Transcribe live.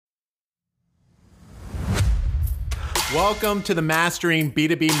Welcome to the Mastering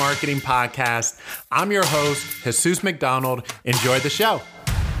B2B Marketing Podcast. I'm your host, Jesus McDonald. Enjoy the show.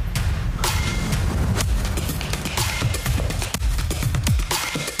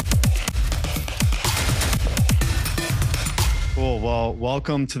 Cool. Well,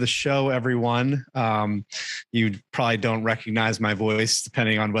 welcome to the show, everyone. You probably don't recognize my voice,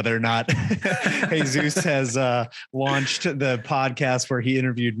 depending on whether or not Jesus has launched the podcast where he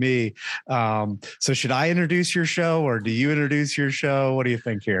interviewed me. So should I introduce your show or do you introduce your show? What do you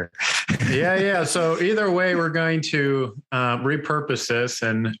think here? Yeah. So either way, we're going to repurpose this.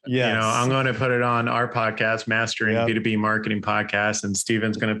 And, I'm going to put it on our podcast, Mastering B2B Marketing Podcast. And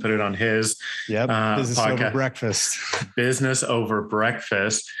Steven's going to put it on his Business podcast. Over Breakfast. Business Over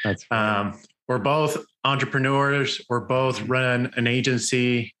Breakfast. That's right. We're both entrepreneurs. We're both run an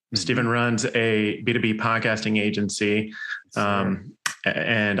agency. Mm-hmm. Steven runs a B2B podcasting agency.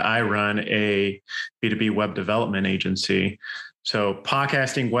 And I run a B2B web development agency. So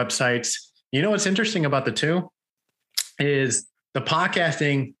podcasting websites, what's interesting about the two is the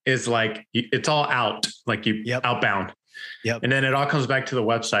podcasting is like, it's all out, like outbound. Yep. And then it all comes back to the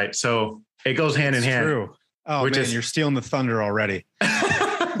website. So it goes hand in hand. True. Oh man, you're stealing the thunder already.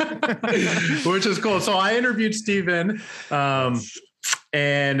 Which is cool. So I interviewed Steven,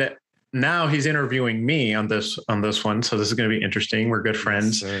 and now he's interviewing me on this one. So this is going to be interesting. We're good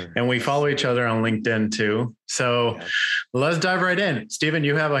friends, and we follow each other on LinkedIn too. So let's dive right in. Steven,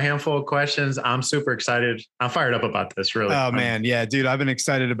 you have a handful of questions. I'm super excited. I'm fired up about this, really. Oh man. Yeah, dude, I've been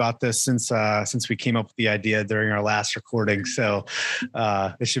excited about this since we came up with the idea during our last recording. So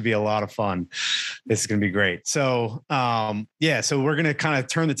this should be a lot of fun. This is going to be great. So so we're going to kind of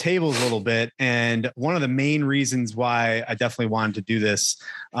turn the tables a little bit. And one of the main reasons why I definitely wanted to do this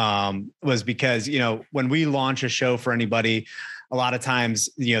was because, when we launch a show for anybody, a lot of times,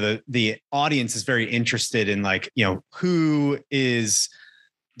 the audience is very interested in who is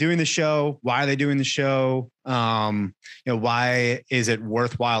doing the show, why are they doing the show? Why is it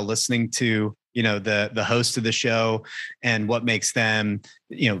worthwhile listening to, the host of the show, and what makes them,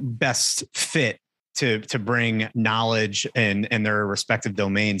 best fit to bring knowledge in their respective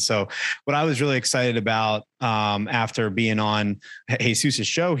domains. So what I was really excited about after being on Jesus's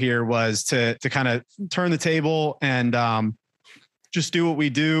show here was to kind of turn the table and just do what we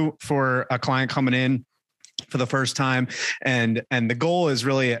do for a client coming in for the first time. And the goal is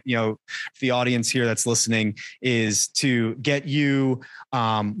really, the audience here that's listening is to get you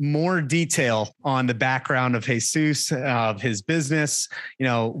more detail on the background of Jesus, of his business,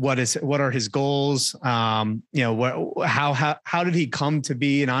 what are his goals? How did he come to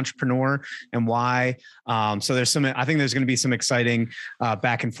be an entrepreneur and why? So I think there's going to be some exciting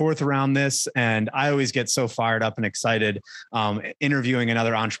back and forth around this. And I always get so fired up and excited interviewing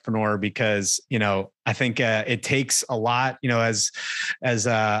another entrepreneur because, I think it takes a lot, as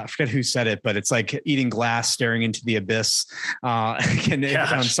I forget who said it, but it's like eating glass, staring into the abyss on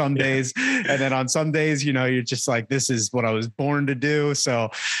some days. And then on some days, you're just like, this is what I was born to do.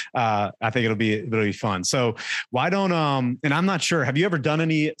 So I think it'll be fun. So why don't, and I'm not sure, have you ever done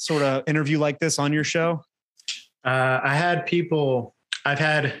any sort of interview like this on your show? I've had people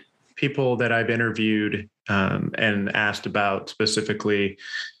that I've interviewed and asked about specifically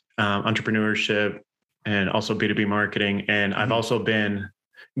entrepreneurship and also B2B marketing. And I've also been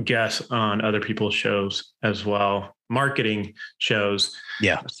guests on other people's shows as well, marketing shows.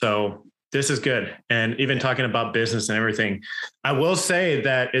 Yeah. So this is good. And even talking about business and everything, I will say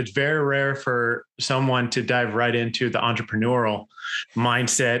that it's very rare for someone to dive right into the entrepreneurial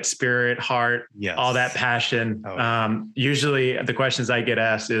mindset, spirit, heart, all that passion. Usually the questions I get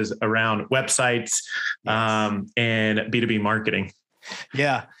asked is around websites and B2B marketing.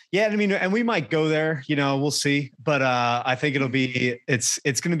 Yeah. Yeah. I mean, and we might go there, we'll see, but I think it's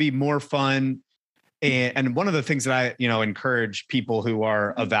going to be more fun. And one of the things that I, encourage people who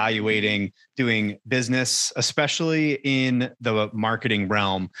are evaluating doing business, especially in the marketing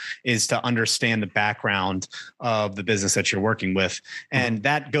realm, is to understand the background of the business that you're working with. And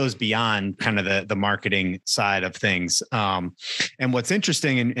that goes beyond kind of the marketing side of things. And what's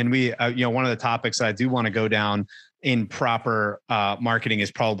interesting, and we, one of the topics I do want to go down in proper marketing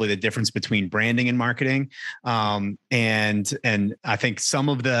is probably the difference between branding and marketing. And I think some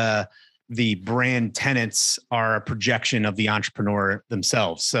of the brand tenets are a projection of the entrepreneur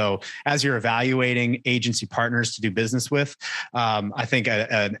themselves. So as you're evaluating agency partners to do business with, I think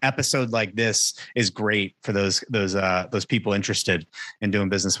an episode like this is great for those people interested in doing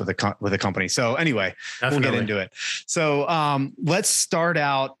business with a company. So anyway, We'll get into it. So let's start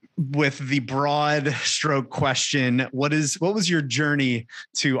out with the broad stroke question. What was your journey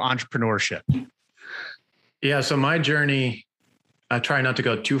to entrepreneurship? Yeah. So my journey, I try not to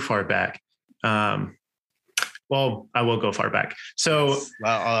go too far back. Well, I will go far back. So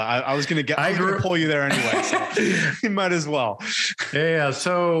well, I was going to pull you there anyway. So you might as well. Yeah.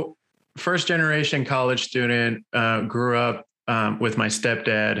 So first generation college student, grew up with my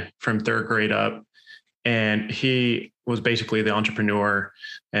stepdad from third grade up. And he was basically the entrepreneur.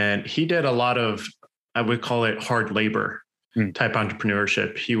 And he did a lot of, I would call it hard labor type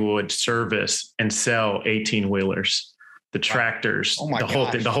entrepreneurship. He would service and sell 18 wheelers, the tractors,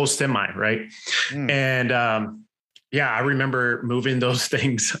 the whole semi, right? And yeah, I remember moving those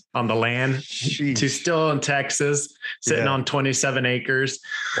things on the land to still in Texas, sitting on 27 acres.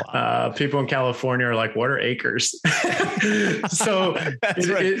 Wow. People in California are like, what are acres? So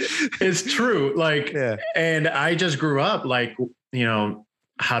it's true. Like, and I just grew up like, you know,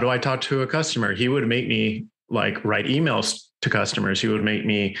 how do I talk to a customer? He would make me like write emails to customers. He would make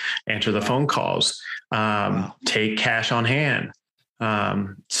me answer the phone calls, take cash on hand,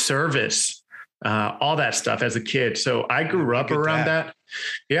 service, all that stuff as a kid. So I grew up around that.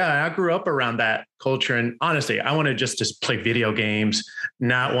 Yeah, I grew up around that culture. And honestly, I want to just play video games,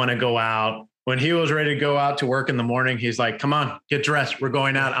 not want to go out. When he was ready to go out to work in the morning, he's like, come on, get dressed. We're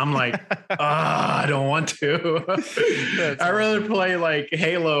going out. I'm like, I don't want to. I'd rather play like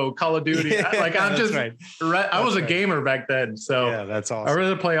Halo, Call of Duty. I was a gamer back then. So yeah, that's awesome. I'd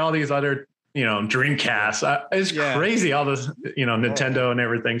rather play all these other, you know, Dreamcast. It's crazy, all this, you know, Nintendo and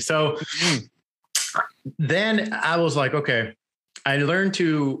everything. So then I was like, okay, I learned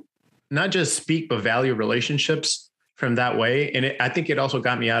to not just speak, but value relationships from that way. And I think it also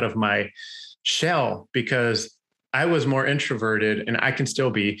got me out of my shell because I was more introverted and I can still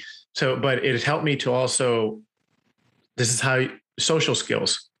be. So, but it helped me to also, this is how social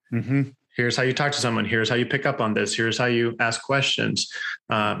skills. Here's how you talk to someone. Here's how you pick up on this. Here's how you ask questions.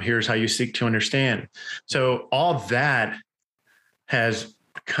 Here's how you seek to understand. So all that has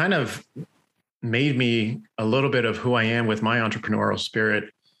kind of made me a little bit of who I am with my entrepreneurial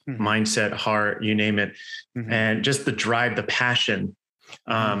spirit, mindset, heart, you name it. And just the drive, the passion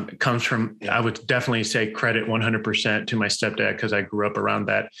comes from, I would definitely say credit 100% to my stepdad because I grew up around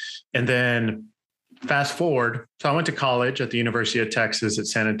that. And then fast forward. So I went to college at the University of Texas at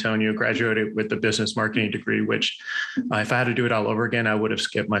San Antonio, graduated with the business marketing degree, which if I had to do it all over again, I would have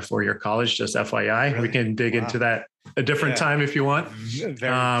skipped my 4-year college, just FYI. Really? We can dig into that a different time if you want.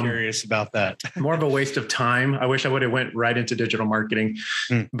 Very curious about that. More of a waste of time. I wish I would have went right into digital marketing,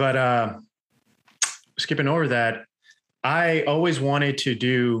 but skipping over that, I always wanted to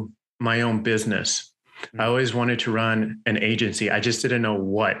do my own business. I always wanted to run an agency. I just didn't know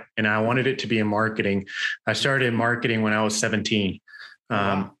what, and I wanted it to be in marketing. I started marketing when I was 17.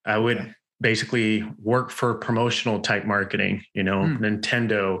 I would basically work for promotional type marketing, you know,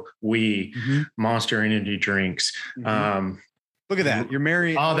 Nintendo, Wii, Monster Energy drinks. Look at that. You're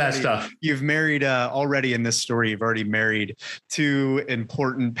married. All that stuff. You've married already in this story. You've already married two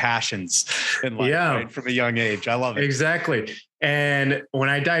important passions in life, right? From a young age. I love it. Exactly. And when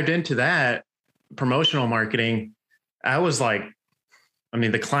I dived into that, promotional marketing, I was like, I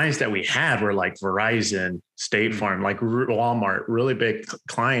mean, the clients that we had were like Verizon, State Farm, like Walmart, really big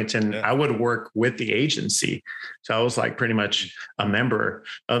clients. And I would work with the agency. So I was like pretty much a member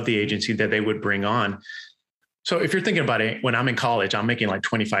of the agency that they would bring on. So if you're thinking about it, when I'm in college, I'm making like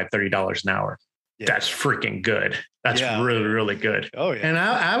 $25, $30 an hour. That's freaking good. That's really, really good. Oh, yeah. And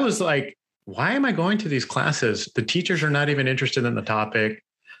I was like, why am I going to these classes? The teachers are not even interested in the topic.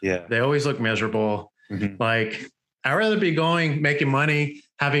 Yeah. They always look miserable. Like, I'd rather be going, making money,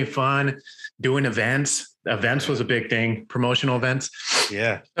 having fun, doing events. Events was a big thing, promotional events.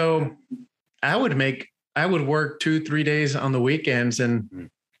 Yeah. So I would work 2-3 days on the weekends, and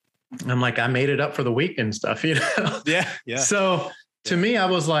I'm like, I made it up for the weekend stuff, you know? Yeah. Yeah. So to me, I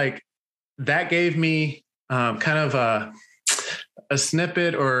was like, that gave me kind of a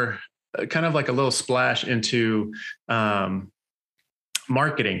snippet or kind of like a little splash into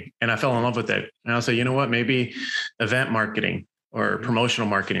marketing. And I fell in love with it. And I was like, you know what, maybe event marketing or promotional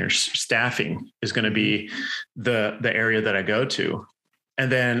marketing or staffing is going to be the area that I go to. And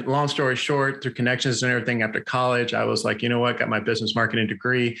then long story short, through connections and everything after college, I was like, you know what, got my business marketing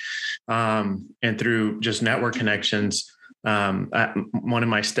degree. And through just network connections, one of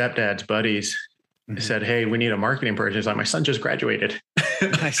my stepdad's buddies said, hey, we need a marketing person. He's like, my son just graduated.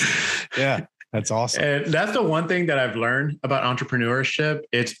 Nice. Yeah. That's awesome. And that's the one thing that I've learned about entrepreneurship.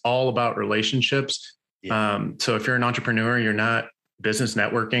 It's all about relationships. Yeah. So if you're an entrepreneur, you're not business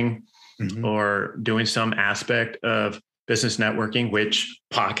networking or doing some aspect of business networking, which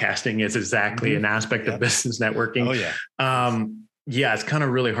podcasting is exactly an aspect of business networking. Oh yeah. Yeah. It's kind of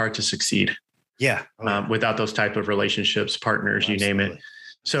really hard to succeed. Yeah. without those type of relationships, partners, you name it. Absolutely.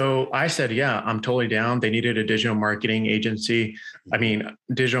 So I said, yeah, I'm totally down. They needed a digital marketing agency. I mean,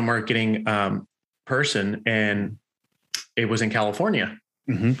 digital marketing person. And it was in California,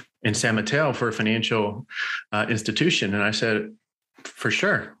 in San Mateo, for a financial institution. And I said, for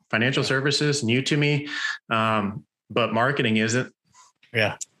sure, financial services, new to me, but marketing isn't.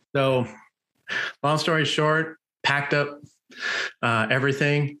 Yeah. So long story short, packed up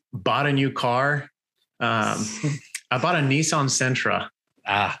everything, bought a new car. I bought a Nissan Sentra.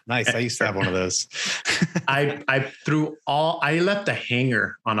 Ah, nice. I used to have one of those. I left the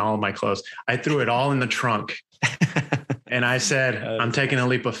hanger on all of my clothes. I threw it all in the trunk. And I said, I'm taking a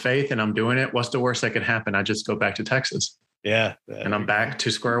leap of faith and I'm doing it. What's the worst that could happen? I just go back to Texas. Yeah. And I'm back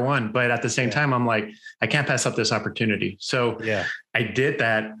to square one. But at the same time, I'm like, I can't pass up this opportunity. So I did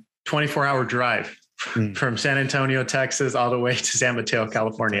that 24-hour drive from San Antonio, Texas, all the way to San Mateo,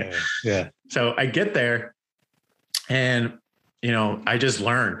 California. Yeah. So I get there and, I just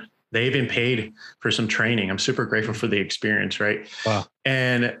learned. They even paid for some training. I'm super grateful for the experience. Right. Wow.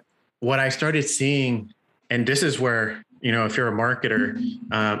 And what I started seeing, and this is where, if you're a marketer,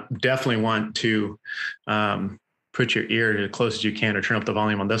 definitely want to put your ear as close as you can or turn up the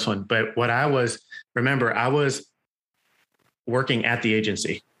volume on this one. But I was working at the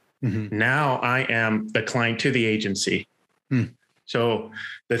agency. Now I am the client to the agency. So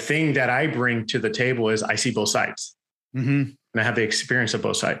the thing that I bring to the table is I see both sides. And I have the experience of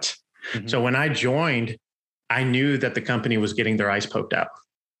both sides. So when I joined, I knew that the company was getting their eyes poked out,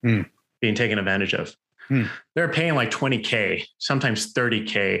 being taken advantage of. They're paying like $20K, sometimes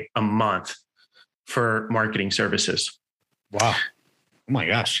 $30K a month for marketing services. Wow. Oh my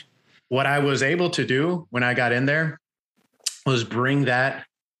gosh. What I was able to do when I got in there was bring that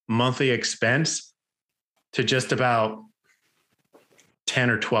monthly expense to just about 10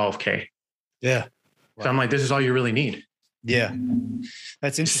 or 12K. Yeah. Wow. So I'm like, this is all you really need. Yeah.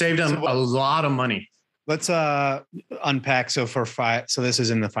 That's interesting. Saved them a lot of money. Let's unpack. So so this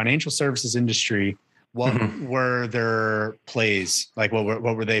is in the financial services industry. What were their plays? Like what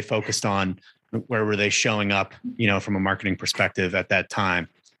were they focused on? Where were they showing up, from a marketing perspective at that time?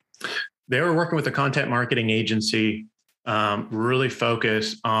 They were working with a content marketing agency, really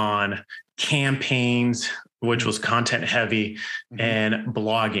focused on campaigns, which was content heavy, and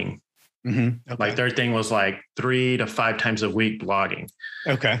blogging. Okay. Like their thing was like 3 to 5 times a week blogging.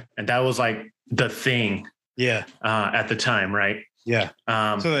 Okay. And that was like the thing. Yeah. At the time. Right. Yeah.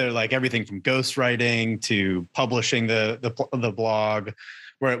 So they're like everything from ghostwriting to publishing the blog.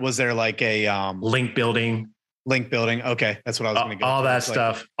 Where was there like a link building? Okay, that's what I was going to go. All that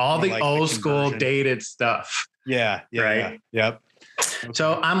stuff, like, all the like old school dated stuff. Yeah. Right. Yeah. Yep. Okay.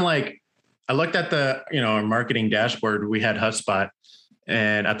 So I'm like, I looked at the our marketing dashboard. We had HubSpot,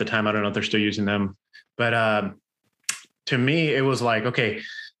 and at the time, I don't know if they're still using them, but to me, it was like, okay,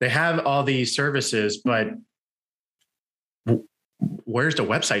 they have all these services, but where's the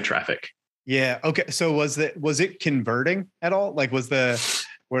website traffic? Yeah. Okay. So was it converting at all? Like I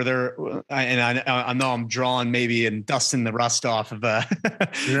know I'm drawing maybe and dusting the rust off of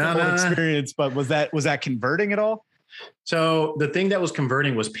experience, but was that converting at all? So the thing that was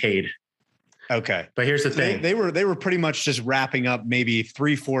converting was paid. Okay. But here's the thing. They were pretty much just wrapping up maybe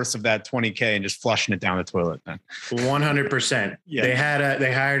 3/4 of that 20K and just flushing it down the toilet then. 100%. Yeah.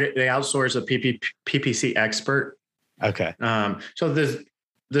 They outsourced a PPC expert. Okay. So this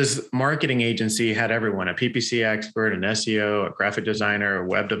marketing agency had everyone, a PPC expert, an SEO, a graphic designer, a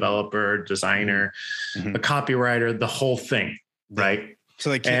web developer, designer, a copywriter, the whole thing. Right. So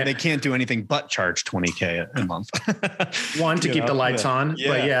they can't do anything but charge 20K a month. One, to keep the lights on,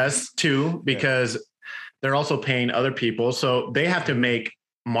 but yes, 2, because they're also paying other people. So they have to make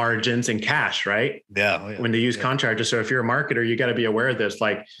margins and cash, right? Yeah. When they use contractors. So if you're a marketer, you got to be aware of this.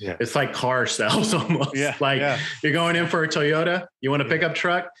 Like it's like car sales almost. You're going in for a Toyota, you want a pickup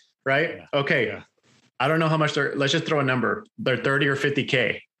truck, right? Yeah. Okay. Yeah. I don't know how much let's just throw a number. They're 30 or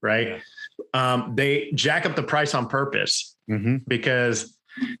 50K, right? Yeah. They jack up the price on purpose because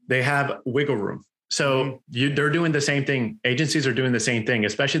they have wiggle room. So they're doing the same thing. Agencies are doing the same thing,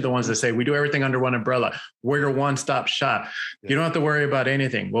 especially the ones that say we do everything under one umbrella. We're your one-stop shop. Yeah. You don't have to worry about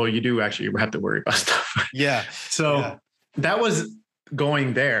anything. Well, you do actually have to worry about stuff. Yeah. So that was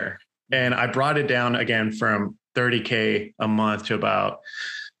going there. And I brought it down again from 30K a month to about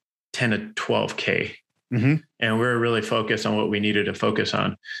 10 to 12K. And we were really focused on what we needed to focus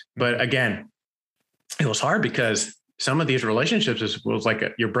on. But again, it was hard because some of these relationships was like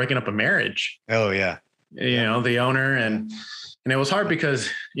you're breaking up a marriage. Oh yeah. The owner and it was hard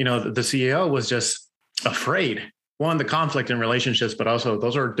because, the CEO was just afraid. one, the conflict in relationships, but also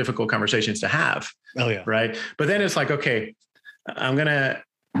those are difficult conversations to have. Oh yeah. Right. But then it's like, okay, I'm going to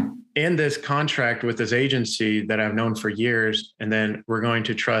end this contract with this agency that I've known for years. And then we're going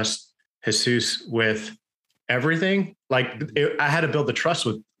to trust Jesus with everything. Like I had to build the trust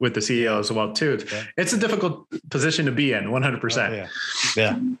with the CEO as well too. It's a difficult position to be in 100%.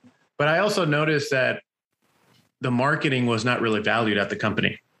 Yeah. But I also noticed that the marketing was not really valued at the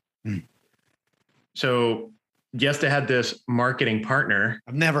company. So yes, they had this marketing partner.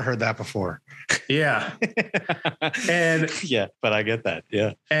 I've never heard that before. Yeah. And yeah, but I get that.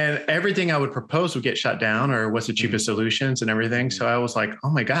 Yeah. And everything I would propose would get shut down, or what's the cheapest solutions and everything. So I was like, oh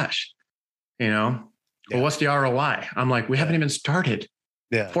my gosh, well, what's the ROI? I'm like, we haven't even started.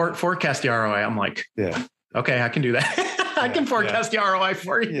 Yeah. Forecast the ROI. I'm like, okay, I can do that. I can forecast the ROI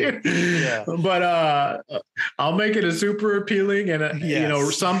for you. Yeah. But I'll make it a super appealing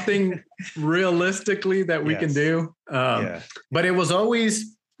and something realistically that we can do. But it was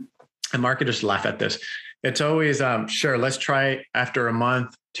always, and marketers laugh at this. It's always sure, let's try after a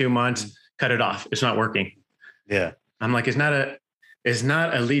month, 2 months, cut it off. It's not working. Yeah. I'm like, it's not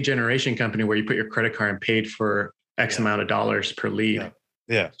a lead generation company where you put your credit card and paid for X amount of dollars per lead.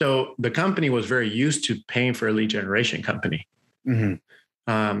 Yeah. So the company was very used to paying for a lead generation company.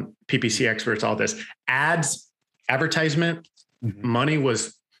 PPC experts, all this ads, advertisement, money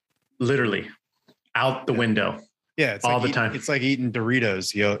was literally out the window. Yeah, it's all like the time. It's like eating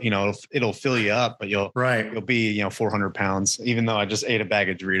Doritos. It'll fill you up, but you'll be 400 pounds. Even though I just ate a bag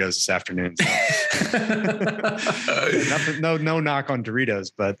of Doritos this afternoon. So. no knock on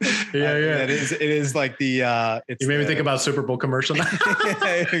Doritos, but it is like the. You made me think about Super Bowl commercial.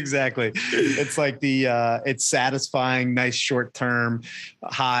 Exactly. It's like it's satisfying, nice short term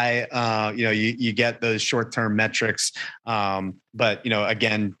high. You get those short term metrics, but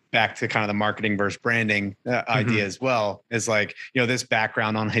again, back to kind of the marketing versus branding idea as well, is like, this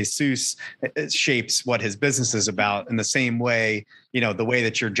background on Jesus, it shapes what his business is about in the same way, the way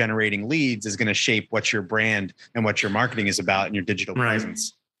that you're generating leads is going to shape what your brand and what your marketing is about in your digital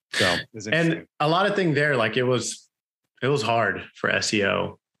presence. So, and a lot of things there, like it was hard for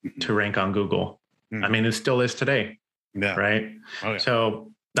SEO to rank on Google. I mean, it still is today. Yeah. Right. Oh, yeah.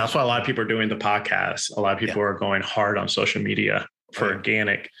 So that's why a lot of people are doing the podcast. A lot of people are going hard on social media for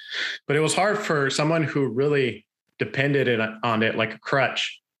organic, but it was hard for someone who really depended on it like a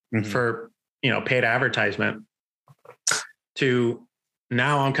crutch for, paid advertisement, to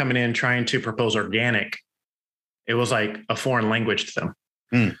now I'm coming in trying to propose organic. It was like a foreign language to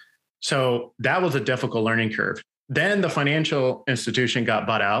them. So that was a difficult learning curve. Then the financial institution got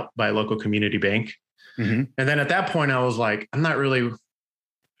bought out by a local community bank. And then at that point I was like, I'm not really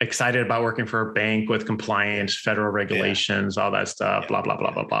excited about working for a bank with compliance, federal regulations, all that stuff, blah, blah,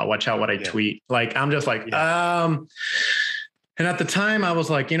 blah, blah, blah. Watch out what I tweet. Like, I'm just like, and at the time I was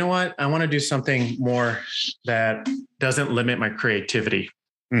like, you know what? I want to do something more that doesn't limit my creativity.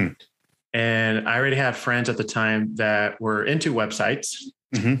 And I already have friends at the time that were into websites,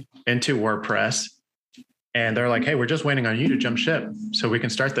 into WordPress. And they're like, hey, we're just waiting on you to jump ship so we can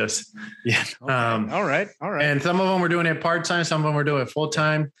start this. Yeah. Okay. All right. And some of them were doing it part-time. Some of them were doing it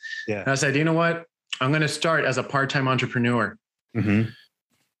full-time. Yeah. And I said, you know what? I'm going to start as a part-time entrepreneur. And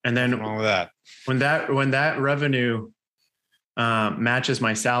then wrong with that? When that revenue matches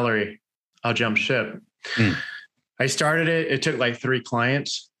my salary, I'll jump ship. I started it. It took like 3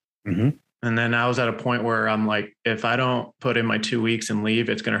 clients. And then I was at a point where I'm like, if I don't put in my 2 weeks and leave,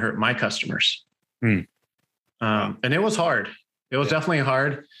 it's going to hurt my customers. And it was hard. It was definitely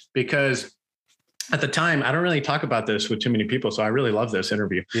hard because at the time, I don't really talk about this with too many people. So I really love this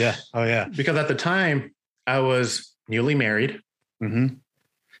interview. Yeah. Oh yeah. Because at the time I was newly married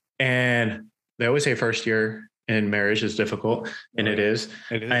and they always say first year in marriage is difficult, and it is.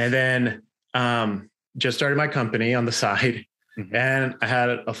 And then just started my company on the side and I had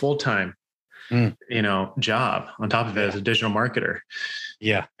a full-time, job on top of it as a digital marketer.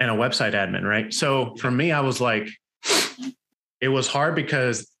 Yeah. And a website admin. Right. So for me, I was like, it was hard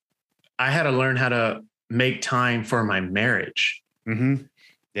because I had to learn how to make time for my marriage.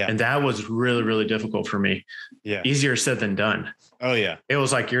 Yeah. And that was really, really difficult for me. Yeah. Easier said than done. Oh yeah. It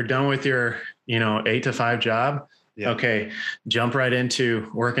was like, you're done with your, 8 to 5 job. Yeah. Okay. Jump right into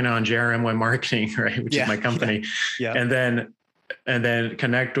working on JRM Web Marketing, right? Which is my company. Yeah. And then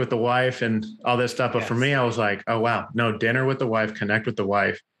connect with the wife and all this stuff. But for me, I was like, oh, wow, no, dinner with the wife, connect with the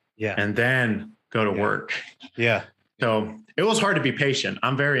wife. Yeah. And then go to work. Yeah. So it was hard to be patient.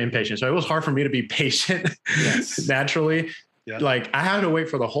 I'm very impatient. So it was hard for me to be patient naturally. Yeah. Like I had to wait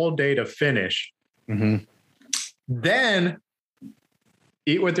for the whole day to finish. Then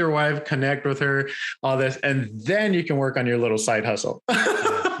eat with your wife, connect with her, all this, and then you can work on your little side hustle.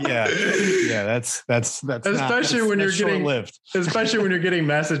 Yeah. That's especially when you're getting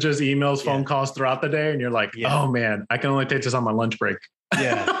messages, emails, phone calls throughout the day, and you're like, oh man, I can only take this on my lunch break.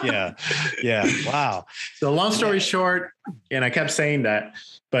 Yeah. Wow. So long story short, and I kept saying that,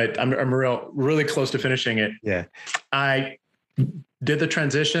 but I'm really close to finishing it. Yeah. I did the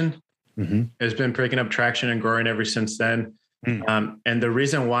transition. Mm-hmm. It's been picking up traction and growing ever since then. Mm. And the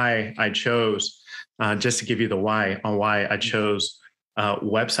reason why I chose, just to give you the why on why I chose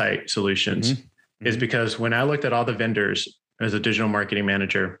website solutions, is because when I looked at all the vendors as a digital marketing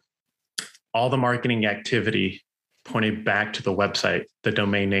manager, all the marketing activity pointed back to the website, the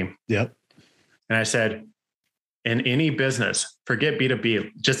domain name. Yep. And I said, in any business, forget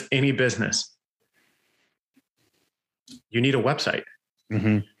B2B, just any business, you need a website.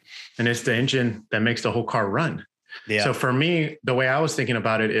 Mm-hmm. And it's the engine that makes the whole car run. Yeah. So for me, the way I was thinking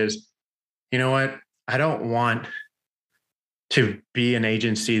about it is, you know what? I don't want to be an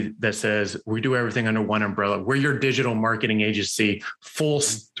agency that says we do everything under one umbrella. We're your digital marketing agency, full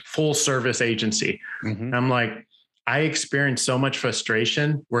service agency. Mm-hmm. I'm like, I experienced so much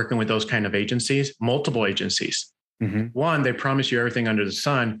frustration working with those kind of agencies, multiple agencies. Mm-hmm. One, they promise you everything under the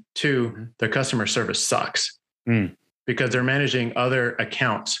sun. Two, their customer service sucks because they're managing other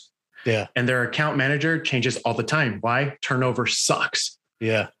accounts. Yeah. And their account manager changes all the time. Why? Turnover sucks.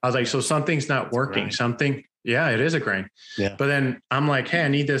 Yeah. I was like, so something's not working. It is a grind. Yeah. But then I'm like, hey, I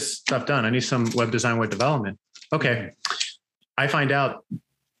need this stuff done. I need some web design, web development. Okay. I find out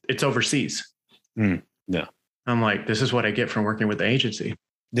it's overseas. Yeah. I'm like, this is what I get from working with the agency.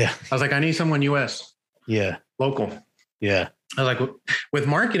 Yeah. I was like, I need someone US. Yeah. Local. Yeah. I was like, with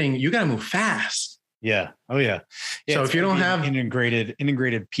marketing, you got to move fast. Yeah. Oh yeah. So if you don't have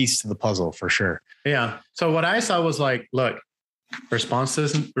integrated piece to the puzzle for sure. Yeah. So what I saw was like, look,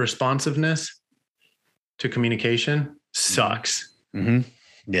 responsiveness to communication sucks. Mm-hmm.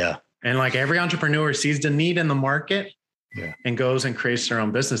 Yeah. And like every entrepreneur sees the need in the market and goes and creates their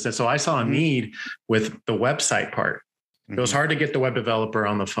own business. And so I saw a need with the website part. It was hard to get the web developer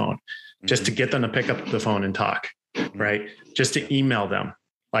on the phone, just to get them to pick up the phone and talk, right? Just to email them.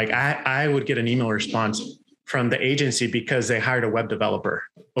 Like I would get an email response from the agency because they hired a web developer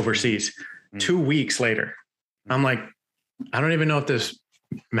overseas. 2 weeks later, I'm like, I don't even know if this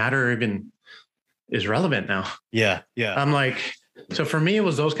matter even is relevant now. Yeah. Yeah. I'm like, so for me, it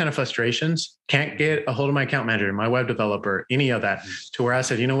was those kind of frustrations. Can't get a hold of my account manager, my web developer, any of that, to where I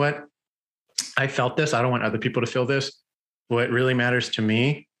said, you know what? I felt this. I don't want other people to feel this. What really matters to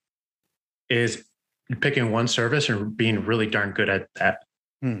me is picking one service and being really darn good at that.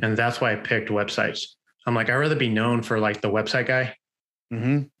 And that's why I picked websites. I'm like, I'd rather be known for like the website guy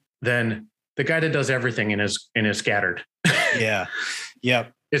than the guy that does everything and is scattered. Yeah.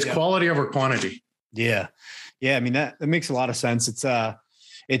 Yep. It's quality over quantity. Yeah. Yeah. I mean, that makes a lot of sense. It's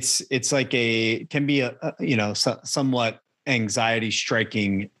like can be a somewhat anxiety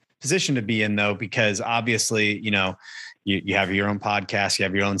striking position to be in though, because obviously, you have your own podcast, you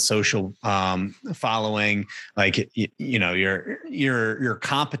have your own social following, like, you're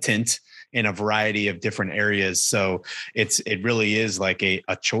competent in a variety of different areas. So it really is like a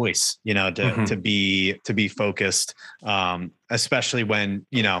choice, to be focused, especially when,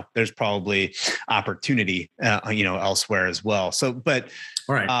 there's probably opportunity, elsewhere as well. So, but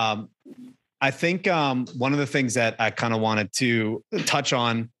right. I think one of the things that I kind of wanted to touch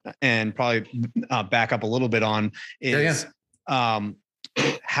on and probably back up a little bit on is how,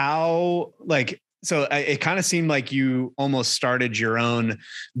 like, so it kind of seemed like you almost started your own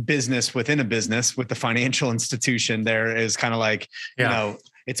business within a business with the financial institution. There is kind of like,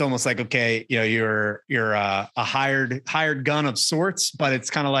 it's almost like, okay, you're a hired gun of sorts, but it's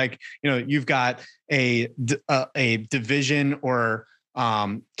kind of like, you've got a division or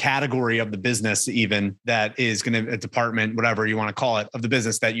category of the business, even that is going to a department, whatever you want to call it, of the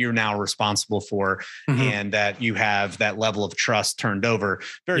business that you're now responsible for, and that you have that level of trust turned over.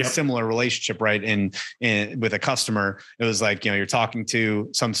 Very similar relationship, right? In with a customer, it was like, you're talking to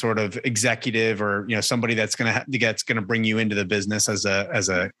some sort of executive or, somebody that's going to bring you into the business as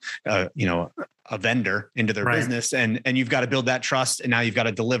a vendor into their business, and you've got to build that trust, and now you've got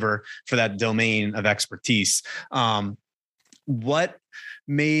to deliver for that domain of expertise. What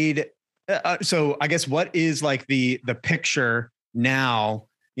made so I guess what is like the picture now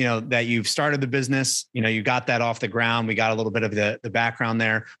that you've started the business, you got that off the ground. We got a little bit of the background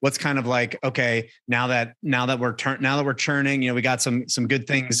there. What's kind of like, okay, now that we're churning, we got some good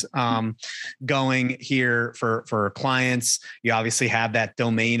things going here for clients. You obviously have that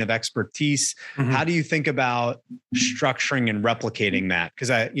domain of expertise. Mm-hmm. How do you think about structuring and replicating that? Because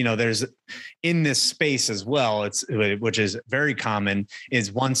there's in this space as well, which is very common,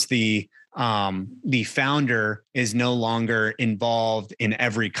 is once the founder is no longer involved in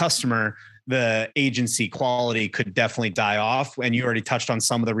every customer, the agency quality could definitely die off. And you already touched on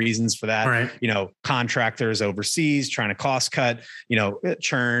some of the reasons for that. Right. Contractors overseas trying to cost cut,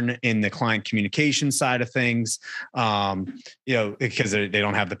 churn in the client communication side of things, because they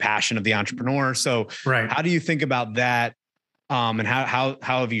don't have the passion of the entrepreneur. So right. How do you think about that? And how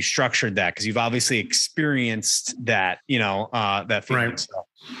have you structured that? Because you've obviously experienced that, that feeling. Right. So.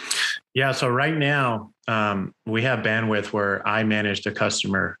 Yeah. So right now, we have bandwidth where I manage the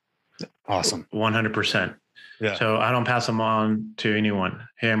customer. Awesome. 100%. Yeah. So I don't pass them on to anyone,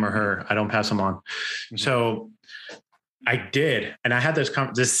 him or her. I don't pass them on. Mm-hmm. So I did. And I had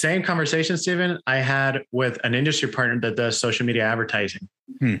this same conversation, Stephen, I had with an industry partner that does social media advertising.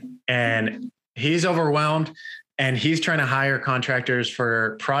 And he's overwhelmed. And he's trying to hire contractors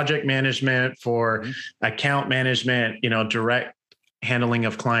for project management, for account management, direct handling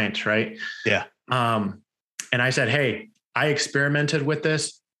of clients. Right. Yeah. And I said, hey, I experimented with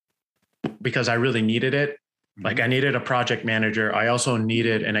this because I really needed it. Mm-hmm. Like I needed a project manager. I also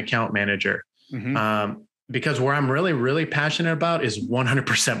needed an account manager. Mm-hmm. Because where I'm really, really passionate about is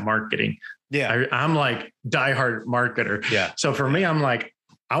 100% marketing. Yeah. I'm like diehard marketer. Yeah. So for me, I'm like,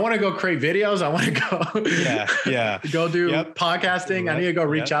 I want to go create videos. I want to go do podcasting. Right. I need to go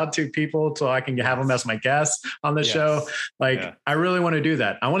reach out to people so I can have them as my guests on the show. Like I really want to do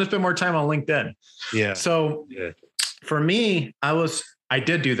that. I want to spend more time on LinkedIn. Yeah. So for me, I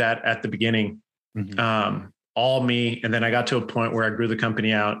did do that at the beginning, all me. And then I got to a point where I grew the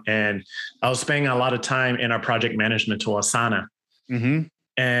company out and I was spending a lot of time in our project management tool, Asana. Mm-hmm.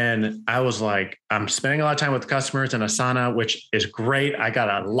 And I was like, I'm spending a lot of time with customers in Asana, which is great. I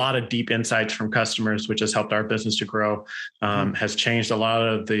got a lot of deep insights from customers, which has helped our business to grow, has changed a lot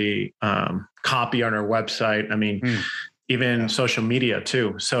of the copy on our website. I mean, even social media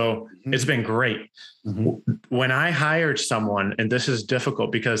too. So it's been great. Mm-hmm. When I hired someone, and this is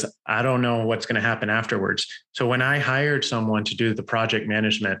difficult because I don't know what's going to happen afterwards. So when I hired someone to do the project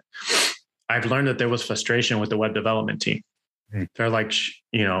management, I've learned that there was frustration with the web development team. They're like,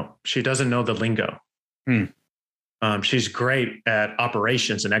 she doesn't know the lingo. She's great at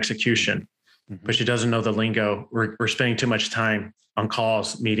operations and execution, but she doesn't know the lingo. We're spending too much time on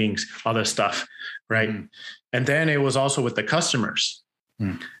calls, meetings, all this stuff. Right. And then it was also with the customers.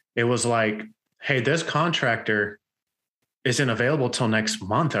 It was like, hey, this contractor isn't available till next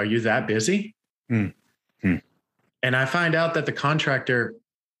month. Are you that busy? And I find out that the contractor,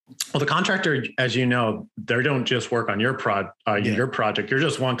 as you know, they don't just work on your your project. You're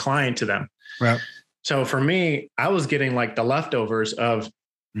just one client to them. Right. So for me, I was getting like the leftovers of,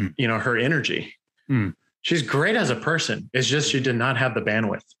 her energy. She's great as a person. It's just, she did not have the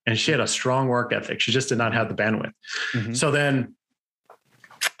bandwidth and she had a strong work ethic. She just did not have the bandwidth. So then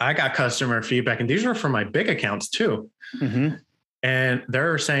I got customer feedback, and these were from my big accounts too. And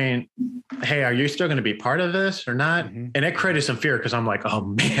they're saying, hey, are you still going to be part of this or not? And it created some fear because I'm like, oh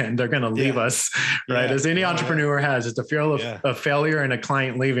man, they're going to leave us. Right. As any entrepreneur has, it's the fear of failure and a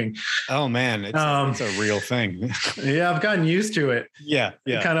client leaving. Oh man. It's a real thing. I've gotten used to it. Yeah.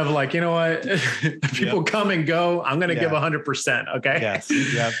 Kind of like, you know what? People come and go. I'm going to give 100%. Okay. Yes.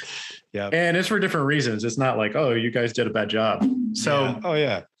 Yep. And it's for different reasons. It's not like, oh, you guys did a bad job. So,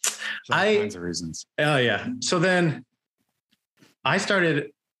 all kinds of reasons. Oh yeah. So then I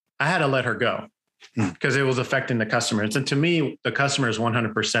had to let her go because it was affecting the customers. And to me, the customer is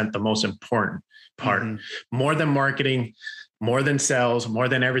 100% the most important part, more than marketing, more than sales, more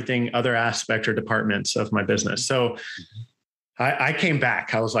than everything, other aspect or departments of my business. So I came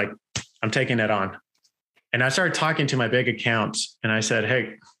back. I was like, I'm taking it on. And I started talking to my big accounts and I said,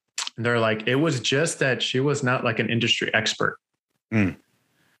 hey, they're like, it was just that she was not like an industry expert.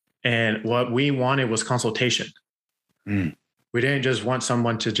 And what we wanted was consultation. We didn't just want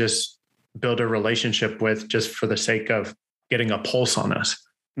someone to just build a relationship with just for the sake of getting a pulse on us.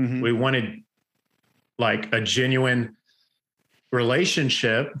 We wanted like a genuine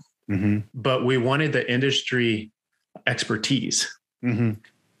relationship, but we wanted the industry expertise. And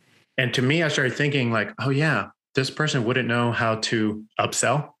to me, I started thinking like, oh yeah, this person wouldn't know how to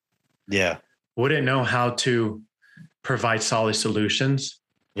upsell. Yeah. Wouldn't know how to provide solid solutions.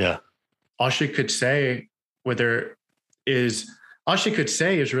 Yeah. All she could say, whether is all she could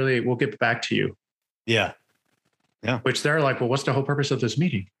say is really, we'll get back to you. Yeah. Which they're like, well, what's the whole purpose of this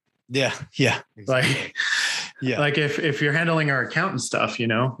meeting? Yeah. Exactly. Like, like if you're handling our accountant stuff,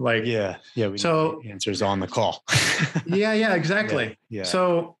 like, we need answers on the call. yeah, exactly. Yeah.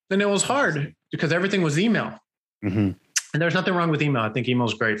 So then it was hard because everything was email. And there's nothing wrong with email. I think email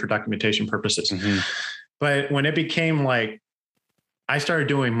is great for documentation purposes. But when it became like, I started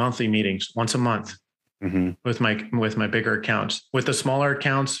doing monthly meetings once a month with my bigger accounts. With the smaller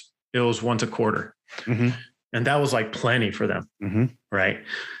accounts, it was once a quarter. And that was like plenty for them. Right.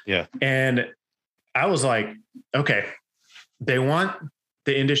 Yeah. And I was like, okay, they want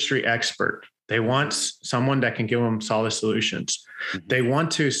the industry expert. They want someone that can give them solid solutions. They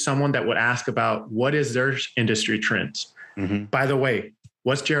want someone that would ask about what is their industry trends. By the way,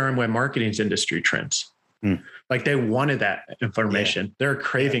 what's JRM Web Marketing's industry trends? Like they wanted that information. They're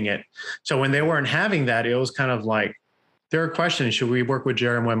craving it. So when they weren't having that, it was kind of like, they're questioning, should we work with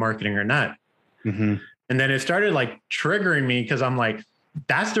JRM Web Marketing or not? And then it started like triggering me because I'm like,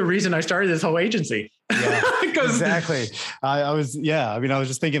 that's the reason I started this whole agency. Yeah, exactly. I was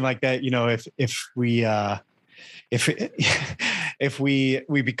just thinking like that, if we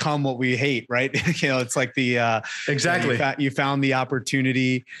become what we hate, right? It's like exactly. You found the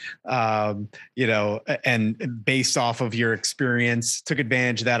opportunity, and based off of your experience, took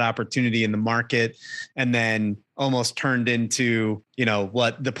advantage of that opportunity in the market, and then almost turned into,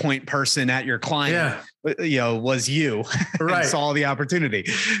 what the point person at your client, was you, right? And saw the opportunity.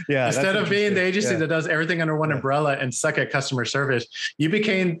 Yeah. Instead of being the agency that does everything under one umbrella and suck at customer service, you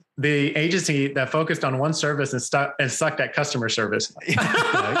became the agency that focused on one service and sucked at customer service.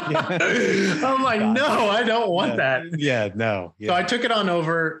 I'm like, no, I don't want that. Yeah, no. Yeah. So I took it on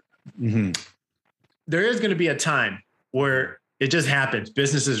over. There is going to be a time where it just happens.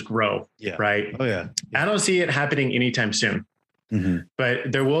 Businesses grow, right? Oh yeah. I don't see it happening anytime soon,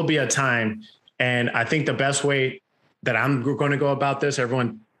 but there will be a time. And I think the best way that I'm going to go about this,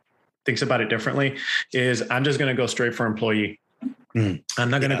 everyone thinks about it differently, is I'm just going to go straight for employee. I'm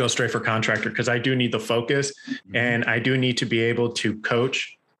not going to go straight for contractor because I do need the focus and I do need to be able to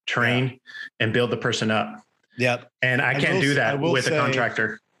coach, train, and build the person up. Yep. And I can't do that with a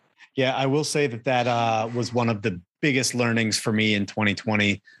contractor. Yeah, I will say that was one of the biggest learnings for me in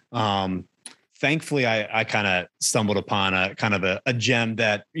 2020. Thankfully, I kind of stumbled upon a gem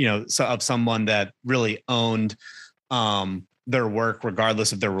that, of someone that really owned their work,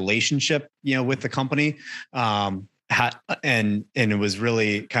 regardless of their relationship, with the company. And it was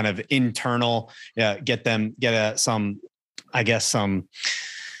really kind of internal, get some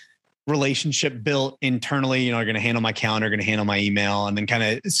relationship built internally, are going to handle my calendar, going to handle my email, and then kind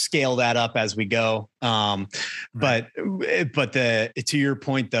of scale that up as we go. But to your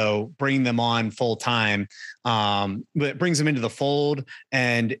point though, bringing them on full time, it brings them into the fold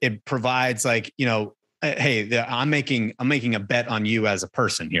and it provides hey, I'm making a bet on you as a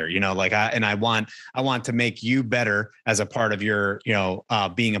person here, I want to make you better as a part of your,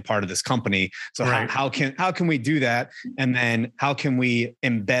 being a part of this company. So how can we do that? And then how can we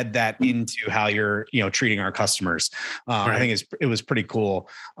embed that into how you're, treating our customers? I think it was pretty cool.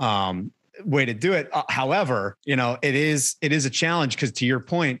 Way to do it. However, it is a challenge because to your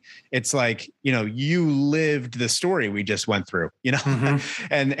point, it's like, you lived the story we just went through,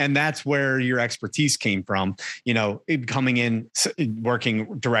 and that's where your expertise came from, coming in,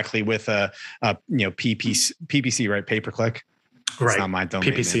 working directly with a PPC, right? Pay-per-click. Right. It's not my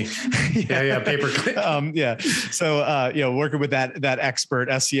domain. PPC. Yeah. Pay-per-click. So, working with that expert,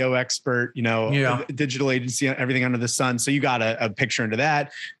 SEO expert, digital agency, everything under the sun. So you got a picture into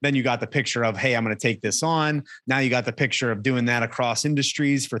that. Then you got the picture of, hey, I'm going to take this on. Now you got the picture of doing that across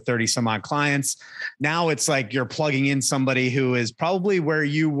industries for 30 some odd clients. Now it's like you're plugging in somebody who is probably where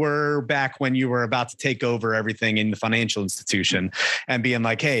you were back when you were about to take over everything in the financial institution and being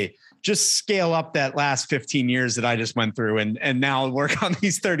like, hey, just scale up that last 15 years that I just went through and now work on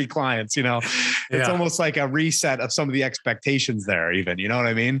these 30 clients, It's almost like a reset of some of the expectations there even, you know what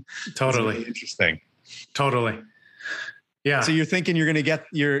I mean? Totally. Really interesting. Totally. Yeah. So you're thinking you're going to get,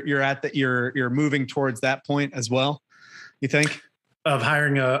 you're moving towards that point as well, you think? Of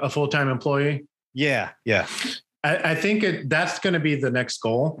hiring a full-time employee? Yeah. Yeah. I think that's going to be the next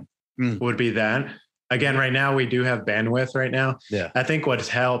goal would be that. Again, right now we do have bandwidth right now. Yeah. I think what's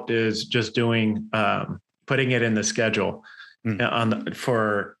helped is just doing, putting it in the schedule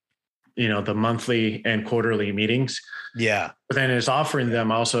for, the monthly and quarterly meetings. Yeah. But then it's offering them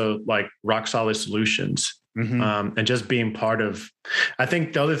also like rock solid solutions and just being part of, I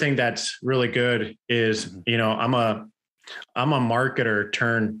think the other thing that's really good is, I'm a marketer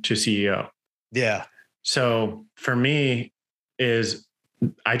turned to CEO. Yeah. So for me, is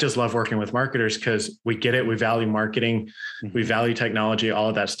I just love working with marketers because we get it. We value marketing, we value technology, all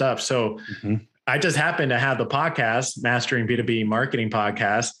of that stuff. So I just happen to have the podcast, Mastering B2B Marketing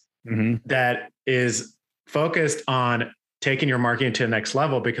Podcast, that is focused on taking your marketing to the next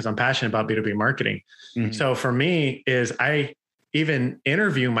level because I'm passionate about B2B marketing. So for me is I even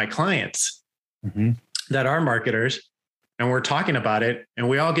interview my clients that are marketers, and we're talking about it, and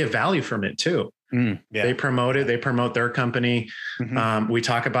we all get value from it too. They promote it. They promote their company. We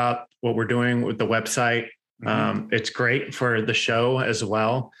talk about what we're doing with the website. It's great for the show as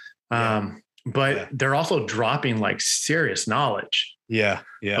well. But they're also dropping like serious knowledge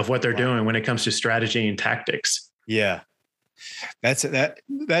of what they're doing when it comes to strategy and tactics. That's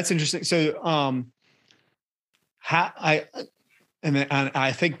interesting. So, I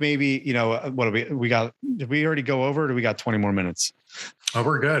think maybe, you know, what do we got? Did we already go over, or do we got 20 more minutes? Oh,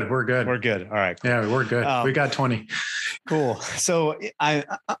 we're good. We're good. We're good. All right. Cool. Yeah, we're good. We got 20. Cool. So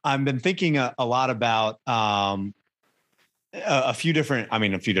I've been thinking a lot about, a few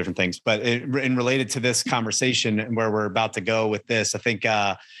different things, but in related to this conversation and where we're about to go with this, I think,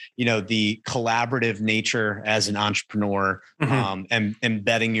 you know, the collaborative nature as an entrepreneur, and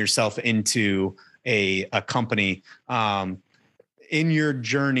embedding yourself into a company, in your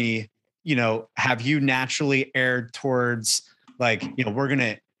journey, you know, have you naturally erred towards like, you know, we're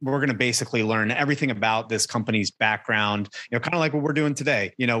going to basically learn everything about this company's background, you know, kind of like what we're doing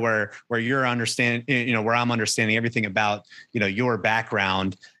today, you know, where you're understanding, you know, where I'm understanding everything about, you know, your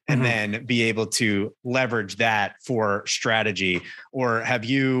background, and then be able to leverage that for strategy? Or have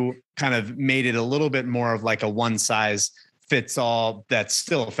you kind of made it a little bit more of like a one size fits all that's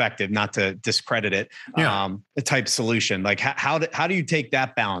still effective, not to discredit it, a type solution? Like how do you take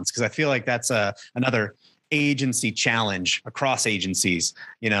that balance? Because I feel like that's another agency challenge across agencies,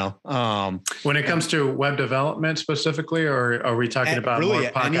 you know. When it comes to web development specifically, or are we talking about really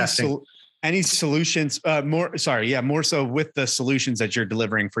more podcasting? Any solutions, more so with the solutions that you're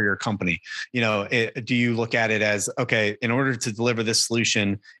delivering for your company. You know, do you look at it as, okay, in order to deliver this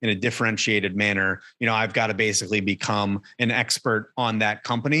solution in a differentiated manner, you know, I've got to basically become an expert on that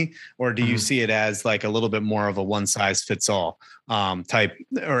company? Or do you see it as like a little bit more of a one size fits all type,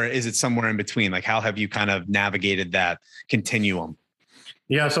 or is it somewhere in between? Like, how have you kind of navigated that continuum?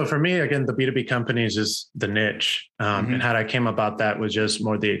 Yeah. So for me, again, the B2B companies is the niche. And how I came about that was just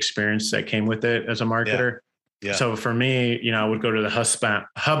more the experience that came with it as a marketer. So for me, you know, I would go to the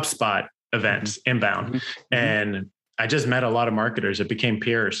HubSpot events inbound, and I just met a lot of marketers. It became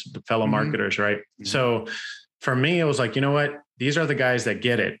peers, fellow marketers. Right. So for me, it was like, you know what, these are the guys that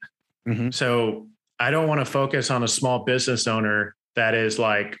get it. So I don't want to focus on a small business owner that is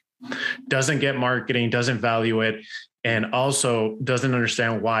like, doesn't get marketing, doesn't value it, and also doesn't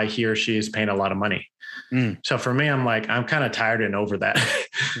understand why he or she is paying a lot of money. So for me, I'm like, I'm kind of tired and over that.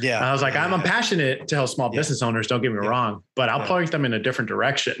 I was like, I'm passionate to help small business owners, don't get me wrong, but I'll point them in a different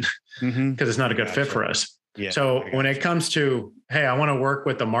direction because it's not a good fit for us. So when it comes to, hey, I want to work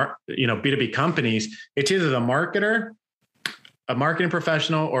with the B2B companies, it's either the marketer, a marketing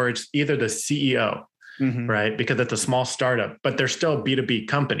professional, or it's either the CEO, right? Because it's a small startup, but they're still a B2B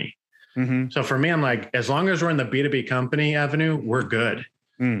company. So for me, I'm like, as long as we're in the B2B company avenue, we're good.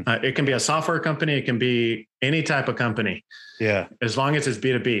 It can be a software company. It can be any type of company. As long as it's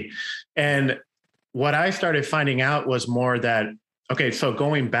B2B. And what I started finding out was more that, okay, so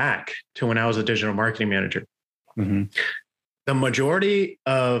going back to when I was a digital marketing manager, the majority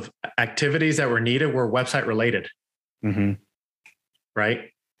of activities that were needed were website related, right?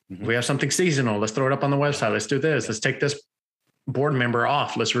 We have something seasonal. Let's throw it up on the website. Let's do this. Let's take this board member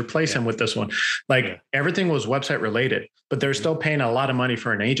off. Let's replace him with this one. Like everything was website related, but they're still paying a lot of money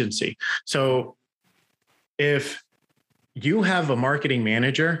for an agency. So if you have a marketing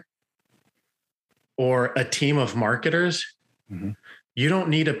manager or a team of marketers, you don't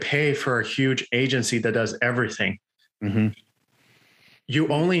need to pay for a huge agency that does everything. You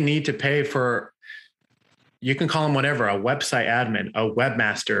only need to pay for, you can call them whatever, a website admin, a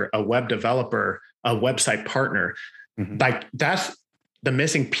webmaster, a web developer, a website partner. Like that's the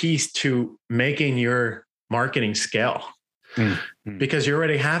missing piece to making your marketing scale, because you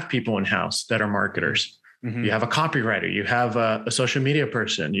already have people in house that are marketers. You have a copywriter, you have a social media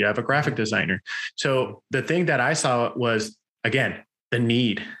person, you have a graphic designer. So the thing that I saw was, again, the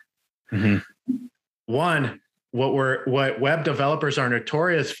need. One, what web developers are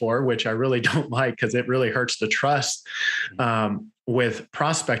notorious for, which I really don't like because it really hurts the trust with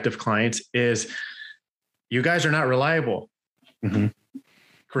prospective clients, is you guys are not reliable.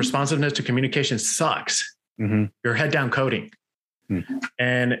 Responsiveness to communication sucks. You're head down coding.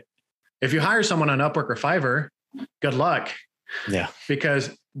 And if you hire someone on Upwork or Fiverr, good luck. Yeah. because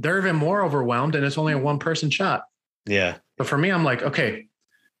they're even more overwhelmed and it's only a one person shop. Yeah. But for me, I'm like, okay,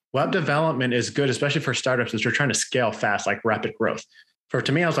 web development is good, especially for startups as they're trying to scale fast, like rapid growth.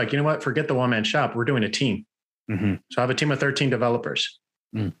 To me, I was like, you know what? Forget the one man shop. We're doing a team. Mm-hmm. So I have a team of 13 developers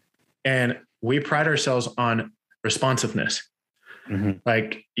and we pride ourselves on responsiveness. Mm-hmm.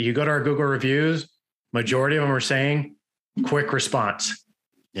 Like you go to our Google reviews, majority of them are saying quick response.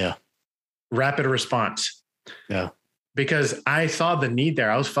 Yeah. Rapid response. Yeah. Because I saw the need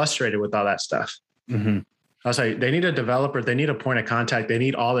there. I was frustrated with all that stuff. Mm-hmm. I was like, they need a developer, they need a point of contact, they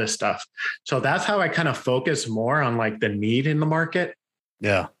need all this stuff. So that's how I kind of focused more on like the need in the market.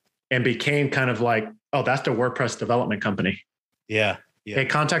 Yeah. And became kind of like, oh, that's the WordPress development company. Yeah. Hey,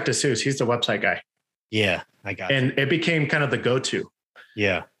 contact Jesus. He's the website guy. Yeah. I got And it became kind of the go-to.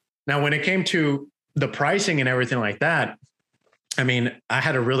 Yeah. Now, when it came to the pricing and everything like that, I mean, I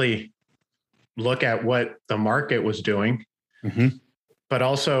had to really look at what the market was doing, but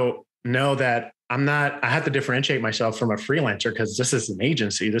also know that I have to differentiate myself from a freelancer because this is an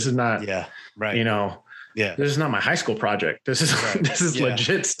agency. This is not, this is not my high school project. This is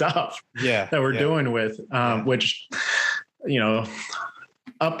legit stuff that we're doing with, which,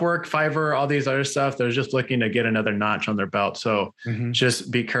 Upwork, Fiverr, all these other stuff, they're just looking to get another notch on their belt. So just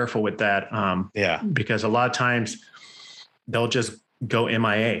be careful with that. Because a lot of times they'll just go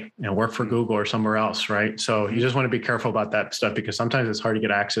MIA and work for Google or somewhere else. Right. So you just want to be careful about that stuff because sometimes it's hard to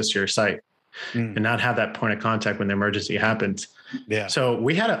get access to your site and not have that point of contact when the emergency happens. Yeah. So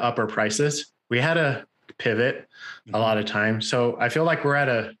we had to up our prices. We had to pivot a lot of times. So I feel like we're at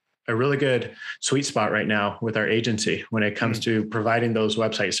a really good sweet spot right now with our agency when it comes to providing those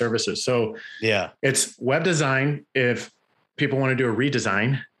website services. So it's web design if people want to do a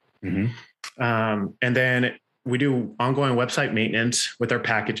redesign. And then we do ongoing website maintenance with our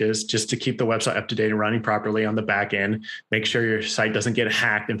packages just to keep the website up to date and running properly on the back end. Make sure your site doesn't get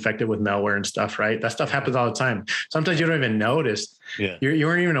hacked, infected with malware and stuff, right? That stuff happens all the time. Sometimes you don't even notice. You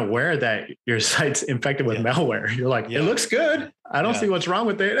weren't even aware that your site's infected with malware. You're like, it looks good. I don't see what's wrong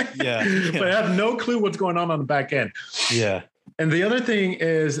with it. But I have no clue what's going on the back end. And the other thing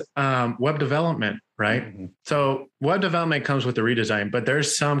is web development, right? So web development comes with the redesign, but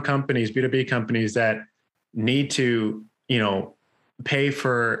there's some companies, B2B companies that need to, pay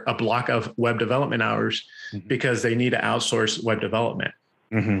for a block of web development hours because they need to outsource web development.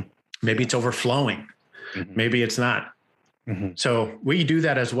 Maybe it's overflowing. Maybe it's not. So we do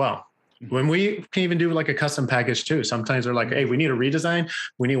that as well. When we can even do like a custom package too. Sometimes they're like, hey, we need a redesign.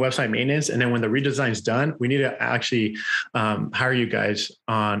 We need website maintenance. And then when the redesign's done, we need to actually hire you guys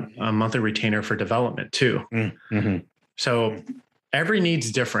on a monthly retainer for development too. So every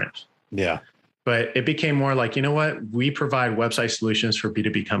need's different. But it became more like, you know what? We provide website solutions for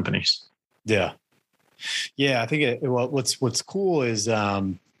B2B companies. Yeah. I think what's cool is,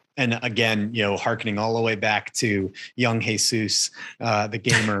 and again, hearkening all the way back to young Jesus, the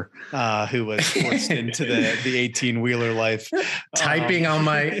gamer, who was forced into the 18-wheeler life, typing on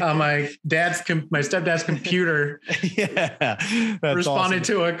my stepdad's computer. Responding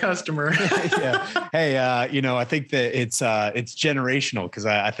to a customer. Hey, I think that it's generational because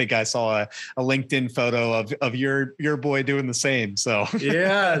I think I saw a LinkedIn photo of your boy doing the same. So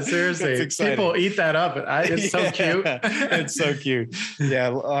seriously, people eat that up. It's so cute. It's so cute.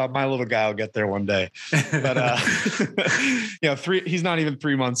 My little guy will get there one day, but he's not even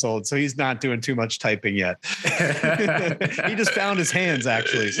 3 months old, so he's not doing too much typing yet. He just found his hands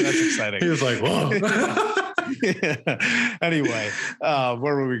actually, so that's exciting. He was like, whoa. Anyway,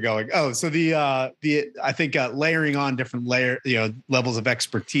 where were we going? Oh, so I think layering on different levels of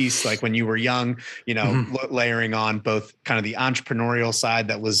expertise, like when you were young, layering on both kind of the entrepreneurial side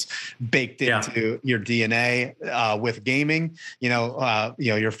that was baked into your DNA with gaming,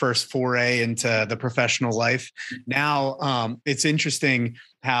 your first foray into the professional life. Now, it's interesting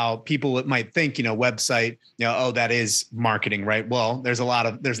how people might think, website, that is marketing, right? Well, there's a lot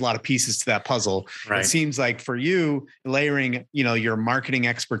of pieces to that puzzle. Right. It seems like for you, layering, your marketing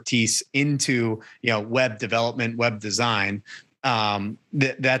expertise into, web development, web design,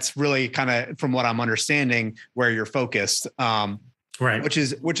 that's really kind of, from what I'm understanding, where you're focused. Right. Which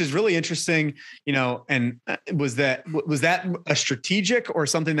is really interesting, and was that a strategic or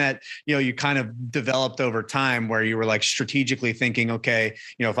something that, you kind of developed over time where you were like strategically thinking, okay,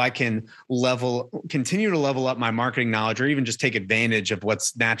 if I can continue to level up my marketing knowledge or even just take advantage of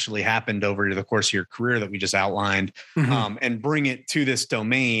what's naturally happened over the course of your career that we just outlined, and bring it to this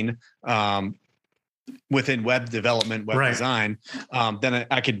domain, within web development, web design, then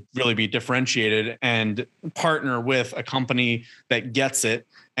I could really be differentiated and partner with a company that gets it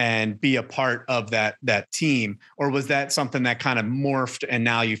and be a part of that team? Or was that something that kind of morphed and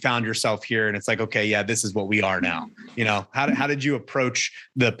now you found yourself here and it's like, okay, yeah, this is what we are now? You know, how did you approach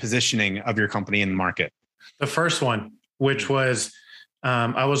the positioning of your company in the market? The first one, which was,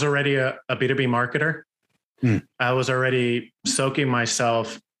 I was already a B2B marketer. I was already soaking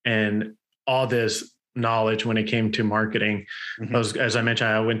myself in all this knowledge when it came to marketing. As I mentioned,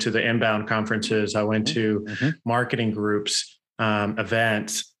 I went to the inbound conferences. I went to marketing groups,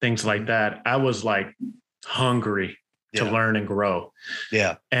 events, things like that. I was like hungry to learn and grow.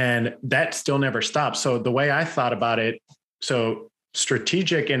 Yeah. And that still never stopped. So the way I thought about it, so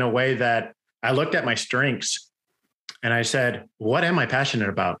strategic in a way that I looked at my strengths and I said, what am I passionate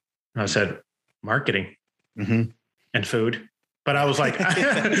about? And I said, marketing and food. But I was like,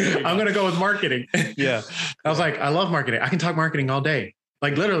 I'm going to go with marketing. Yeah. I was like, I love marketing. I can talk marketing all day.